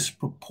our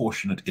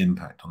disproportionate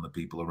impact on the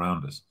people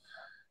around us.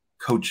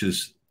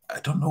 Coaches, I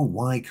don't know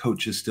why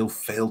coaches still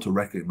fail to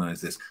recognize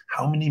this.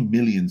 How many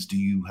millions do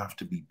you have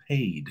to be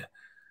paid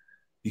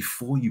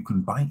before you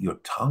can bite your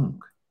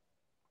tongue?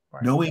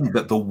 Right. knowing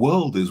that the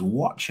world is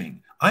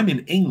watching. I'm in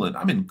England,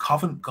 I'm in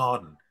Covent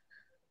Garden,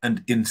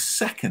 and in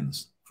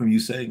seconds from you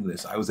saying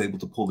this, I was able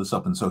to pull this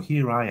up. And so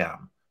here I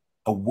am,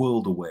 a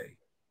world away,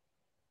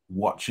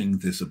 watching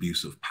this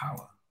abuse of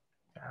power.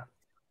 Yeah.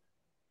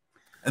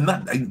 And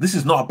this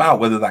is not about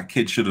whether that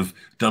kid should have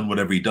done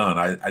whatever he done.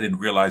 I didn't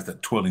realize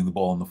that twirling the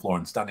ball on the floor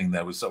and standing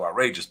there was so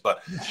outrageous.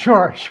 But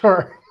sure,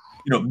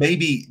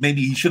 maybe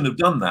he shouldn't have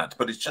done that.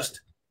 But it's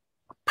just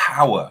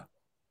power.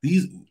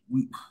 This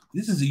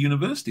is a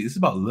university. This is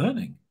about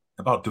learning,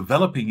 about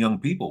developing young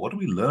people. What do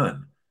we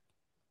learn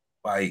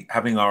by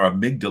having our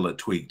amygdala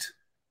tweaked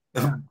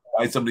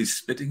by somebody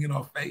spitting in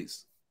our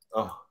face?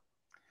 Oh.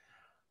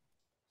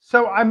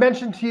 So I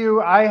mentioned to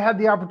you, I had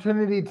the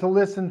opportunity to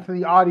listen to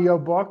the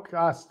audiobook,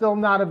 still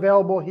not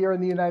available here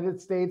in the United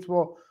States.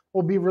 Will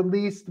be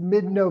released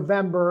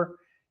mid-November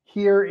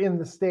here in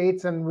the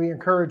States, and we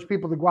encourage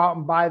people to go out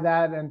and buy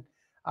that, and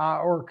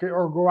or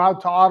go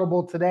out to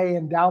Audible today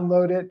and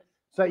download it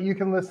so that you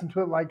can listen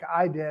to it like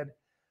I did.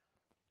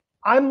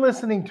 I'm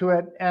listening to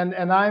it, and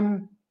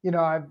I'm,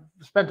 I've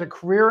spent a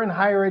career in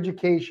higher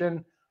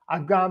education.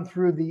 I've gone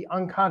through the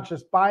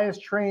unconscious bias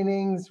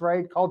trainings,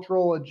 right?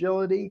 Cultural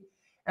agility.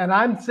 And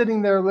I'm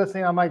sitting there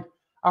listening. I'm like,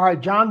 all right,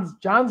 John's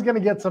going to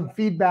get some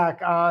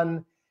feedback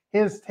on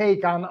his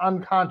take on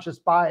unconscious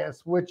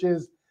bias, which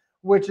is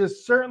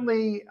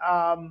certainly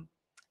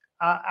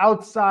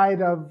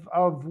outside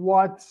of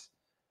what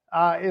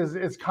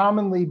is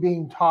commonly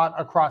being taught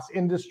across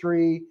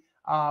industry,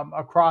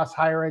 across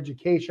higher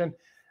education.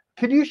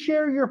 Could you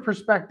share your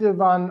perspective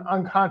on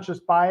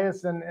unconscious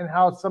bias and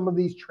how some of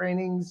these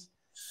trainings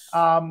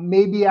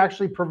may be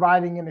actually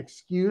providing an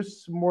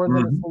excuse more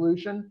than a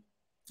solution?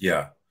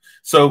 Yeah.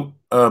 So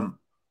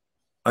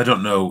I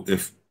don't know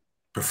if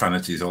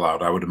profanity is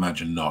allowed. I would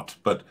imagine not.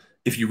 But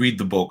if you read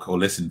the book or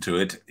listen to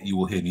it, you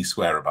will hear me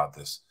swear about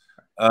this.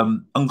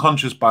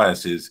 Unconscious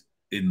bias is,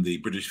 in the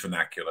British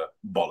vernacular,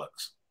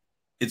 bollocks.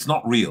 It's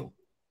not real.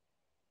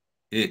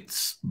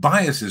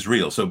 Bias is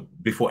real. So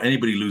before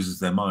anybody loses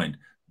their mind,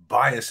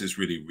 bias is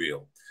really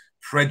real.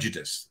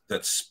 Prejudice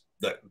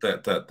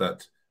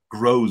that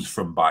grows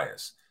from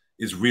bias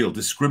is real.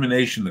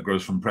 Discrimination that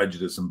grows from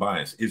prejudice and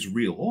bias is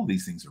real. All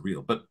these things are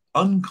real, but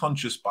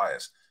unconscious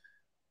bias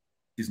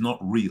is not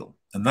real.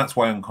 And that's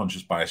why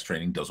unconscious bias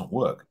training doesn't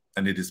work.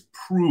 And it is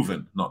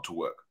proven not to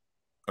work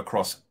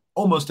across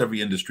almost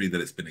every industry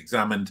that it's been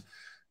examined.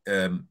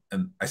 And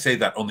I say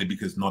that only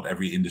because not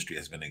every industry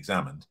has been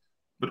examined,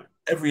 but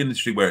every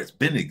industry where it's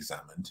been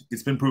examined,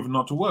 it's been proven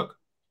not to work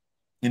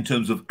in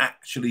terms of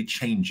actually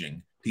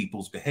changing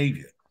people's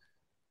behavior.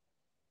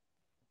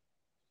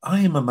 I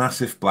am a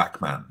massive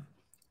black man.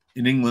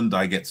 In England,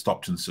 I get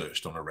stopped and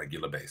searched on a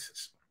regular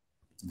basis.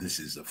 This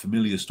is a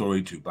familiar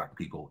story to black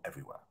people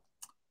everywhere.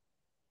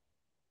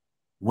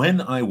 When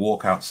I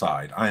walk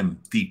outside, I am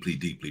deeply,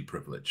 deeply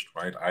privileged,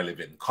 right? I live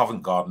in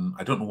Covent Garden.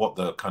 I don't know what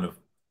the kind of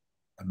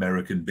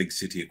American big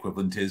city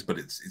equivalent is, but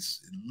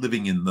it's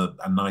living in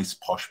a nice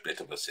posh bit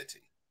of a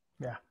city.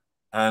 Yeah.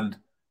 And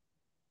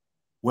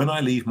when I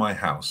leave my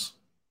house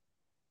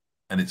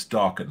and it's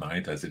dark at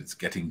night, as it's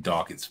getting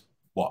dark, it's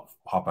what,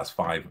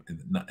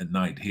 5:30 at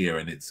night here,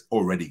 and it's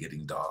already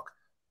getting dark.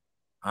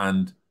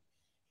 And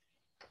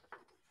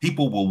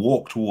people will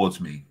walk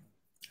towards me,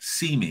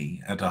 see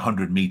me at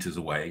 100 meters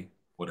away,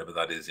 whatever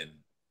that is in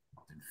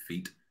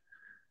feet,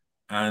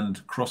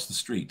 and cross the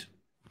street.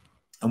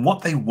 And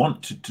what they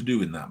want to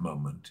do in that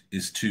moment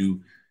is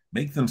to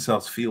make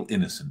themselves feel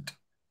innocent.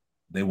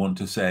 They want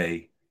to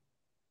say,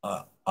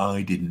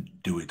 I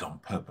didn't do it on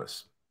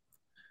purpose.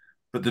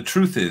 But the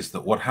truth is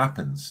that what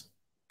happens,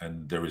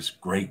 and there is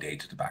great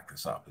data to back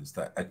this up, is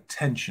that a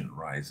tension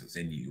rises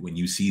in you when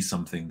you see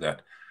something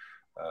that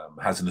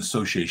has an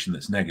association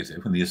that's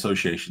negative, and the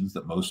associations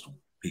that most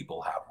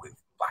people have with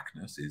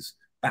blackness is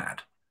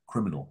bad,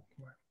 criminal,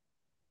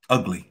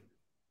 ugly,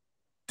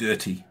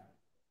 dirty,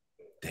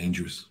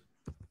 dangerous.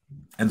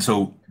 And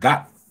so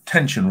that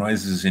tension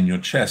rises in your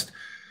chest,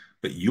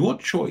 but your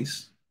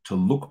choice to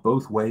look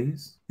both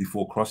ways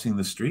before crossing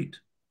the street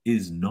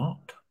is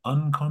not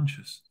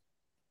unconscious.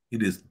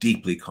 It is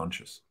deeply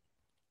conscious.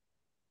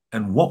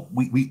 And what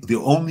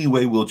the only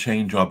way we'll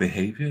change our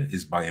behavior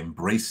is by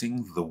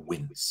embracing the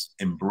wince,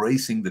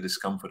 embracing the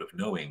discomfort of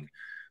knowing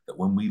that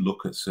when we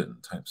look at certain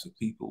types of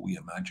people, we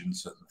imagine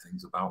certain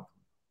things about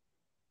them.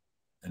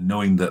 And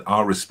knowing that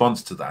our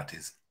response to that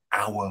is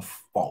our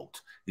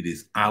fault. It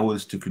is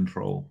ours to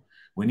control.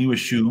 When you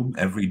assume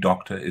every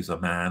doctor is a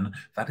man,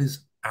 that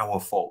is our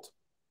fault.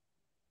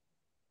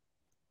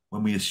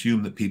 When we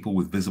assume that people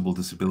with visible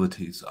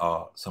disabilities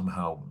are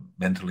somehow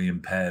mentally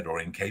impaired or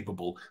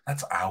incapable,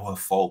 that's our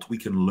fault. We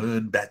can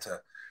learn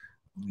better.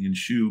 We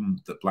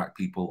assume that black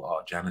people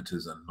are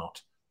janitors and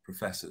not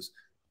professors.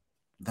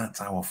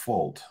 That's our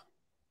fault.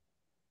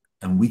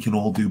 And we can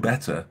all do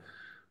better,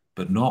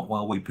 but not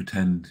while we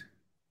pretend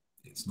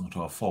it's not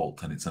our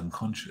fault and it's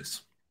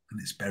unconscious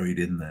and it's buried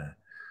in there.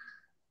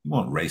 You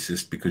aren't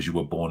racist because you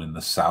were born in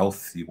the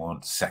South. You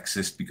aren't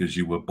sexist because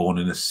you were born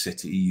in a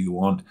city.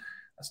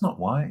 That's not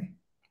why.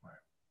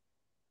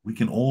 we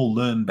can all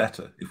learn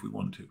better if we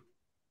want to.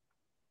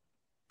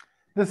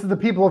 This is the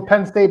People of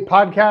Penn State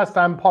podcast.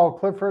 I'm Paul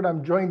Clifford.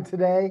 I'm joined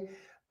today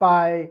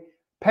by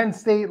Penn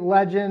State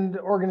legend,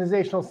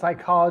 organizational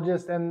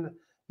psychologist, and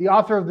the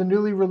author of the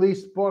newly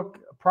released book,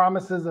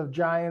 Promises of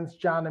Giants,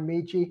 John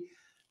Amaechi.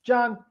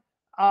 John,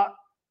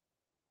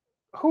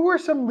 who are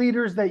some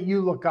leaders that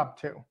you look up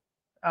to?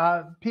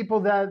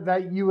 People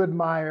that you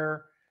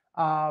admire,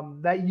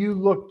 that you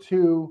look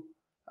to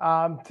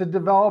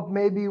develop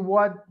maybe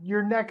what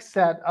your next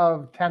set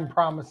of 10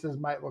 promises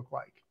might look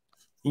like?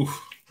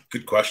 Oof,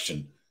 good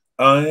question.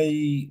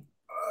 I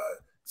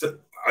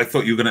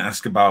thought you were going to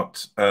ask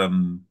about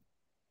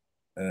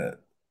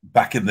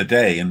back in the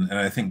day, and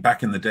I think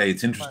back in the day,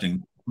 it's interesting.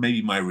 Right.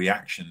 Maybe my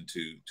reaction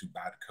to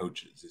bad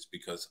coaches is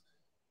because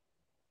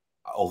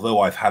although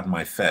I've had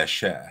my fair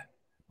share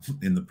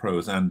in the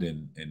pros and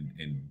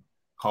in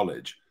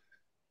college,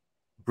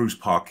 Bruce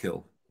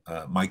Parkhill,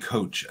 my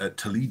coach at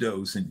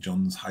Toledo St.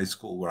 John's High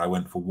School, where I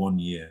went for 1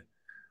 year,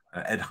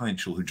 Ed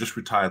Heinschel, who just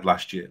retired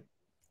last year.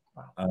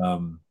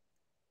 Wow.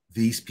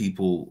 These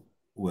people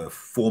were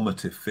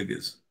formative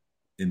figures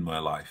in my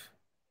life,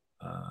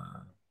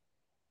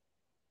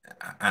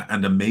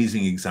 and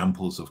amazing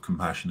examples of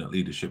compassionate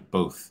leadership.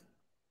 Both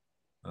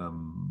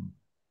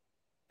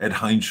Ed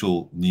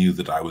Heinschel knew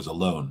that I was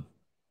alone,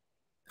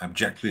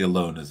 abjectly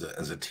alone as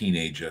a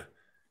teenager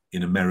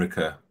in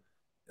America,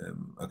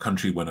 a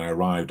country when I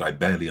arrived I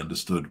barely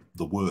understood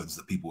the words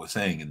that people were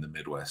saying in the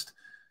Midwest,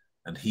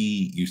 and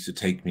he used to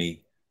take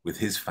me with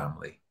his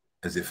family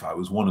as if I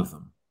was one of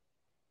them.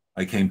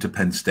 I came to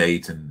Penn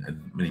State,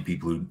 and many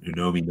people who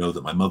know me know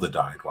that my mother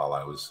died while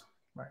I was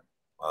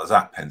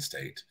at Penn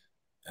State,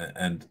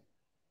 and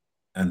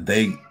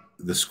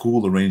the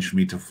school arranged for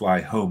me to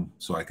fly home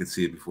so I could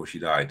see her before she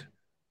died.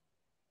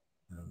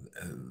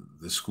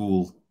 The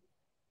school,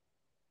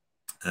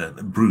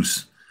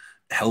 Bruce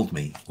held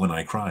me when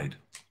I cried,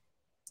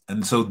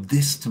 and so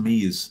this to me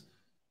is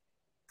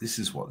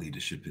what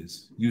leadership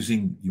is: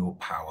 using your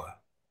power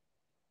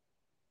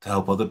to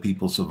help other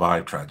people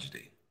survive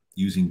tragedy,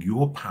 using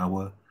your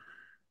power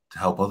to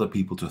help other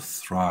people to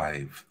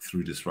thrive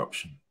through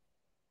disruption.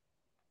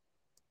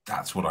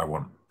 That's what I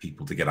want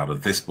people to get out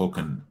of this book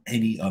and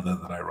any other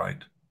that I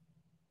write.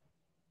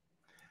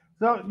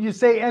 So you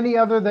say any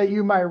other that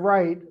you might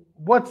write.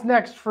 What's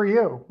next for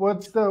you?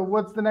 What's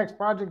the next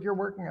project you're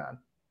working on?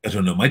 I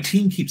don't know. My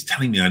team keeps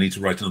telling me I need to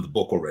write another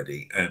book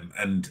already.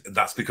 And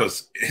that's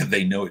because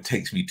they know it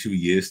takes me 2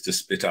 years to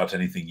spit out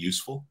anything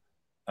useful.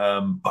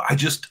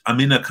 But I'm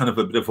in a kind of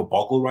a bit of a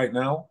boggle right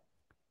now.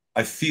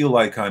 I feel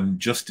like I'm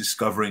just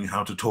discovering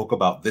how to talk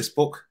about this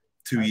book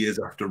 2 years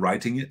after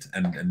writing it,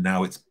 and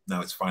now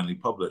it's finally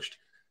published.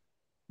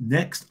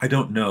 Next, I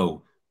don't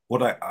know.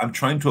 I'm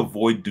trying to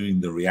avoid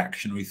doing the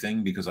reactionary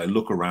thing, because I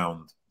look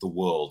around the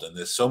world and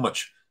there's so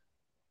much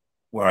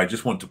where I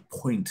just want to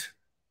point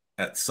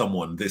at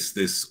someone,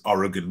 this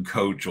Oregon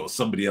coach or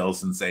somebody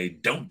else, and say,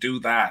 don't do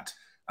that.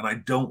 And I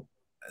don't.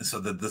 So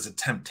that there's a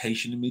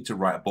temptation in me to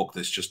write a book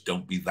that's just,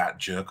 don't be that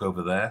jerk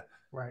over there.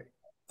 Right.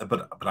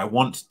 But I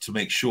want to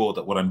make sure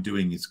that what I'm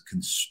doing is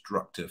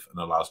constructive and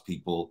allows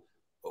people,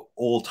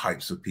 all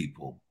types of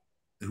people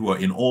who are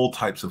in all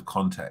types of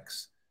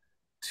contexts,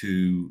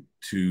 to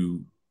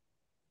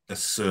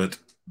assert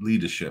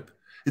leadership.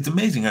 It's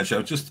amazing,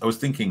 actually. I was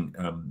thinking,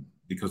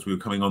 because we were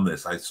coming on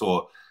this, I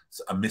saw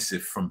a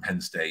missive from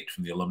Penn State,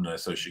 from the Alumni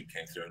Association,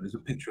 came through, and there's a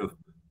picture of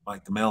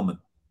Mike the mailman.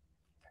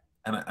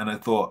 And I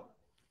thought,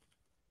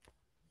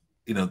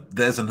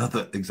 there's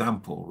another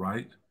example,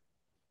 right?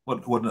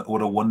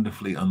 What a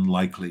wonderfully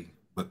unlikely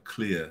but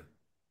clear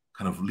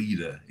kind of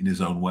leader in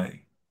his own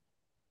way.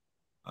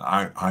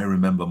 I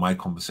remember my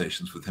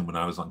conversations with him when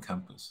I was on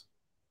campus.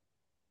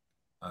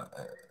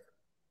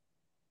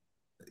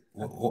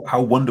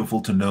 How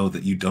wonderful to know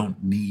that you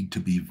don't need to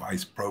be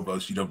vice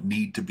provost, you don't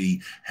need to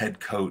be head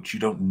coach, you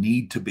don't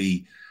need to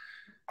be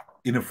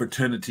in a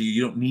fraternity,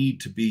 you don't need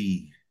to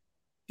be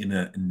in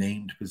a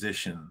named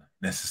position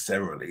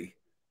necessarily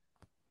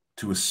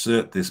to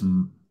assert this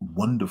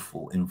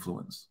wonderful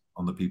influence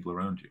on the people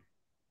around you.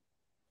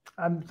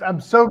 I'm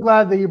so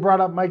glad that you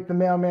brought up Mike the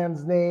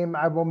mailman's name.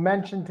 I will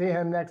mention to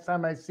him next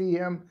time I see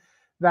him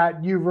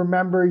that you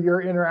remember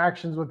your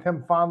interactions with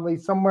him fondly.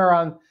 Somewhere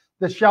on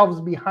the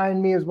shelves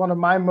behind me is one of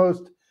my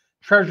most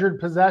treasured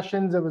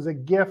possessions. It was a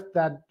gift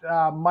that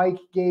Mike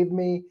gave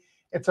me.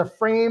 It's a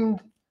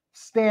framed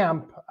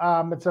stamp.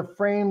 It's a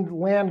framed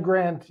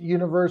land-grant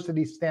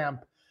university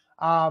stamp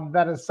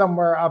that is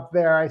somewhere up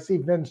there. I see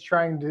Vince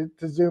trying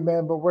to zoom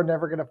in, but we're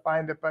never going to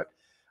find it.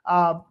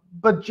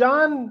 But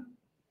John,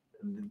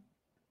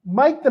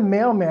 Mike the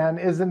mailman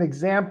is an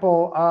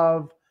example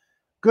of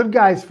good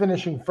guys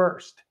finishing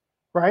first,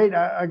 right?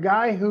 A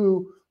guy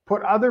who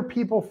put other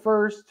people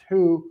first,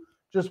 who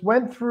just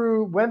went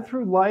through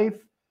life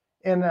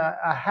in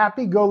a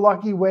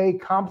happy-go-lucky way,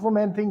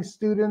 complimenting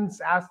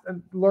students,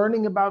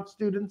 learning about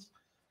students.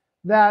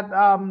 That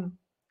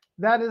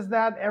is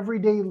that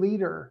everyday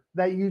leader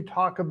that you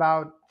talk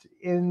about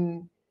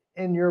in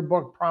your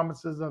book,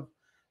 Promises of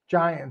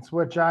Giants,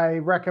 which I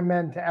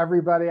recommend to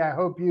everybody. I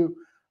hope you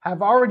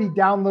have already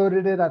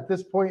downloaded it at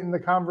this point in the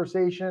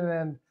conversation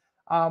and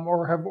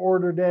or have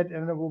ordered it,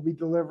 and it will be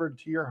delivered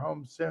to your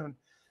home soon.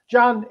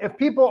 John, if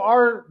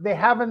people they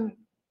haven't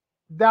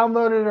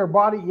downloaded or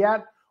bought it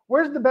yet,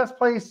 where's the best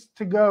place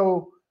to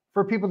go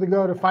for people to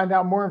go to find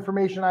out more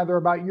information either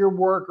about your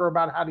work or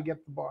about how to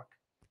get the book?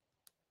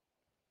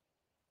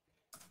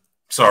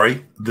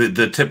 Sorry,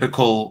 the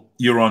typical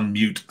you're on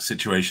mute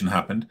situation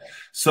happened.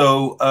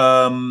 So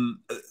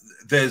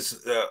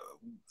there's a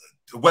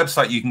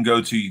website you can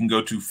go to. You can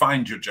go to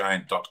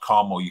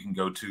findyourgiant.com, or you can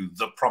go to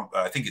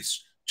I think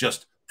it's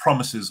just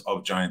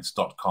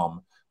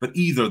promisesofgiants.com. But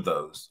either of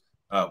those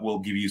will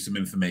give you some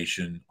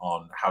information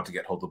on how to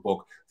get hold of the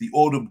book. The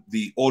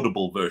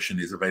Audible version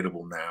is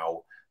available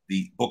now.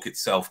 The book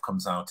itself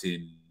comes out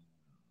in,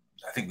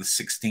 I think, the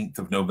 16th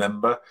of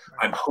November.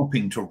 I'm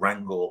hoping to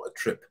wrangle a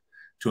trip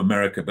to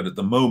America, but at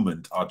the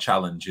moment, our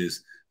challenge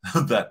is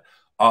that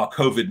our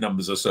COVID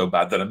numbers are so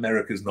bad that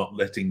America is not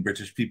letting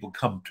British people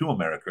come to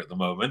America at the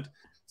moment.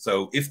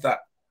 So if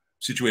that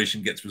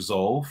situation gets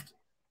resolved,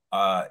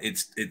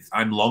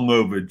 I'm long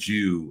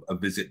overdue a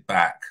visit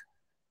back.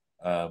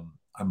 I'm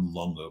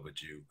long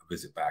overdue a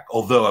visit back.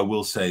 Although I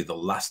will say the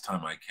last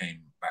time I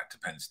came back to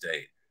Penn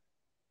State,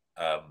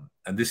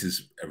 and this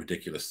is a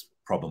ridiculous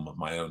problem of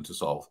my own to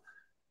solve,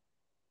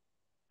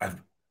 I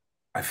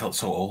felt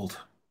so old.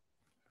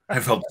 I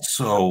felt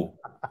so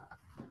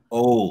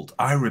old.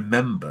 I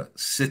remember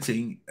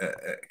sitting at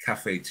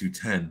Cafe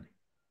 210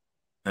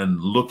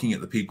 and looking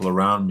at the people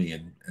around me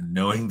and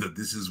knowing that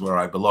this is where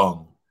I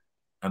belong.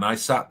 And I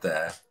sat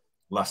there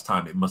last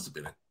time, it must have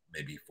been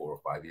maybe 4 or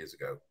 5 years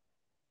ago.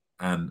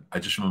 And I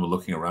just remember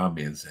looking around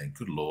me and saying,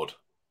 good Lord,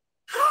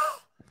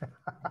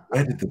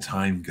 where did the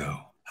time go?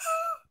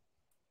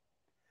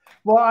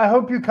 Well, I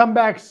hope you come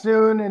back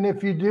soon. And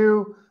if you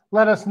do,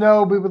 let us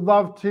know. We would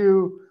love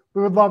to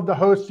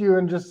host you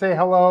and just say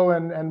hello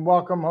and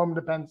welcome home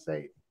to Penn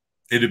State.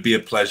 It'd be a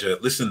pleasure.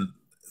 Listen,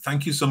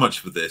 thank you so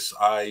much for this.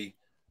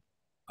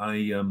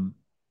 The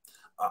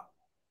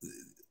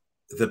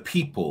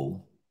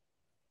people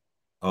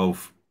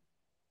of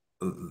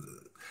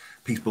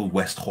People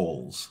West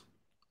Halls,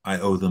 I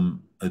owe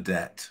them a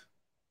debt.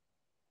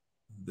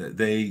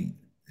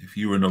 If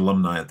you were an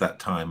alumni at that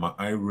time,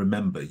 I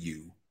remember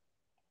you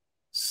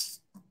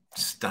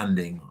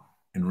standing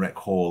in Rec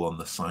Hall on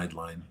the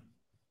sideline,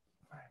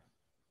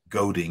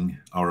 goading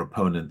our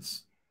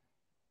opponents.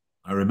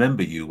 I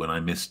remember you when I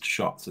missed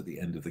shots at the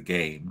end of the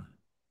game,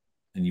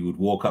 and you would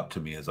walk up to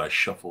me as I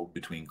shuffled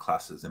between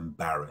classes,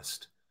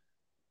 embarrassed,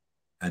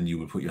 and you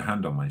would put your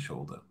hand on my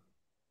shoulder.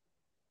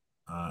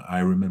 I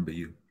remember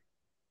you,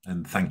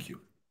 and thank you.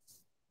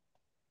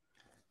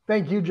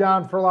 Thank you,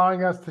 John, for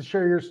allowing us to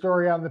share your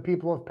story on the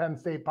People of Penn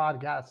State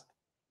podcast.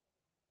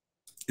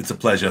 It's a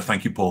pleasure.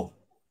 Thank you, Paul.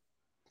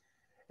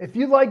 If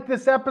you like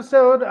this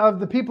episode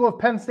of the People of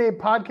Penn State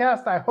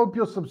podcast, I hope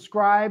you'll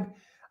subscribe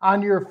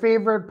on your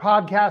favorite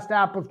podcast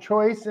app of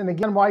choice. And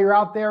again, while you're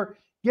out there,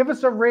 give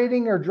us a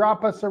rating or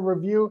drop us a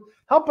review.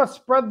 Help us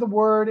spread the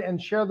word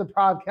and share the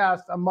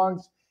podcast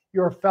amongst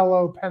your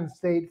fellow Penn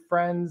State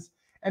friends.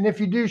 And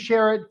if you do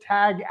share it,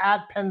 tag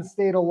at Penn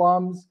State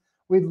alums.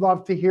 We'd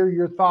love to hear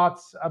your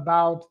thoughts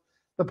about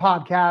the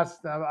podcast,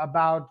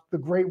 about the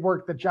great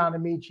work that John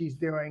Amaechi is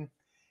doing.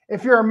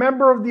 If you're a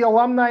member of the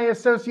Alumni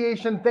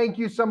Association, thank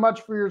you so much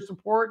for your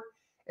support.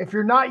 If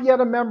you're not yet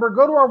a member,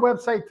 go to our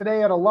website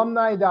today at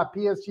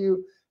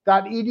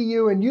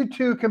alumni.psu.edu, and you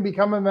too can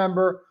become a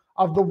member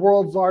of the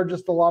world's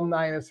largest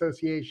alumni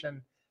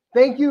association.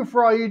 Thank you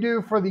for all you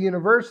do for the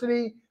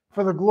university,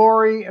 for the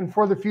glory, and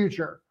for the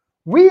future.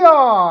 We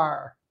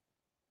are.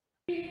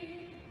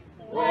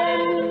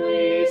 When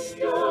we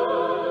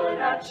stood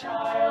at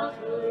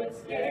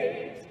childhood's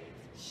gate,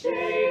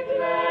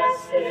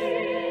 shapeless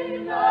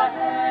in the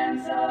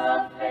hands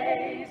of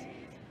fate,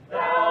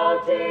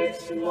 thou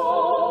didst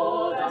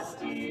mold us,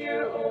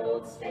 dear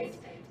old state,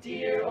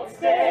 dear old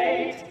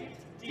state,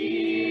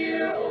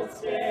 dear old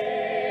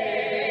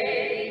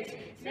state.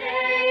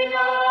 May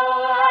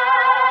no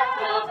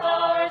act of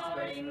ours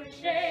bring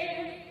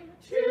shame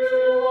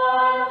to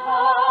one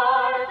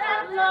heart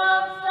that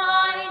loves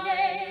thy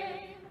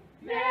name.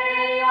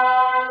 May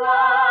our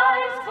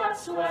lives but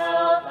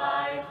swell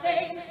thy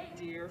fame,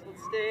 Dear old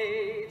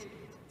state,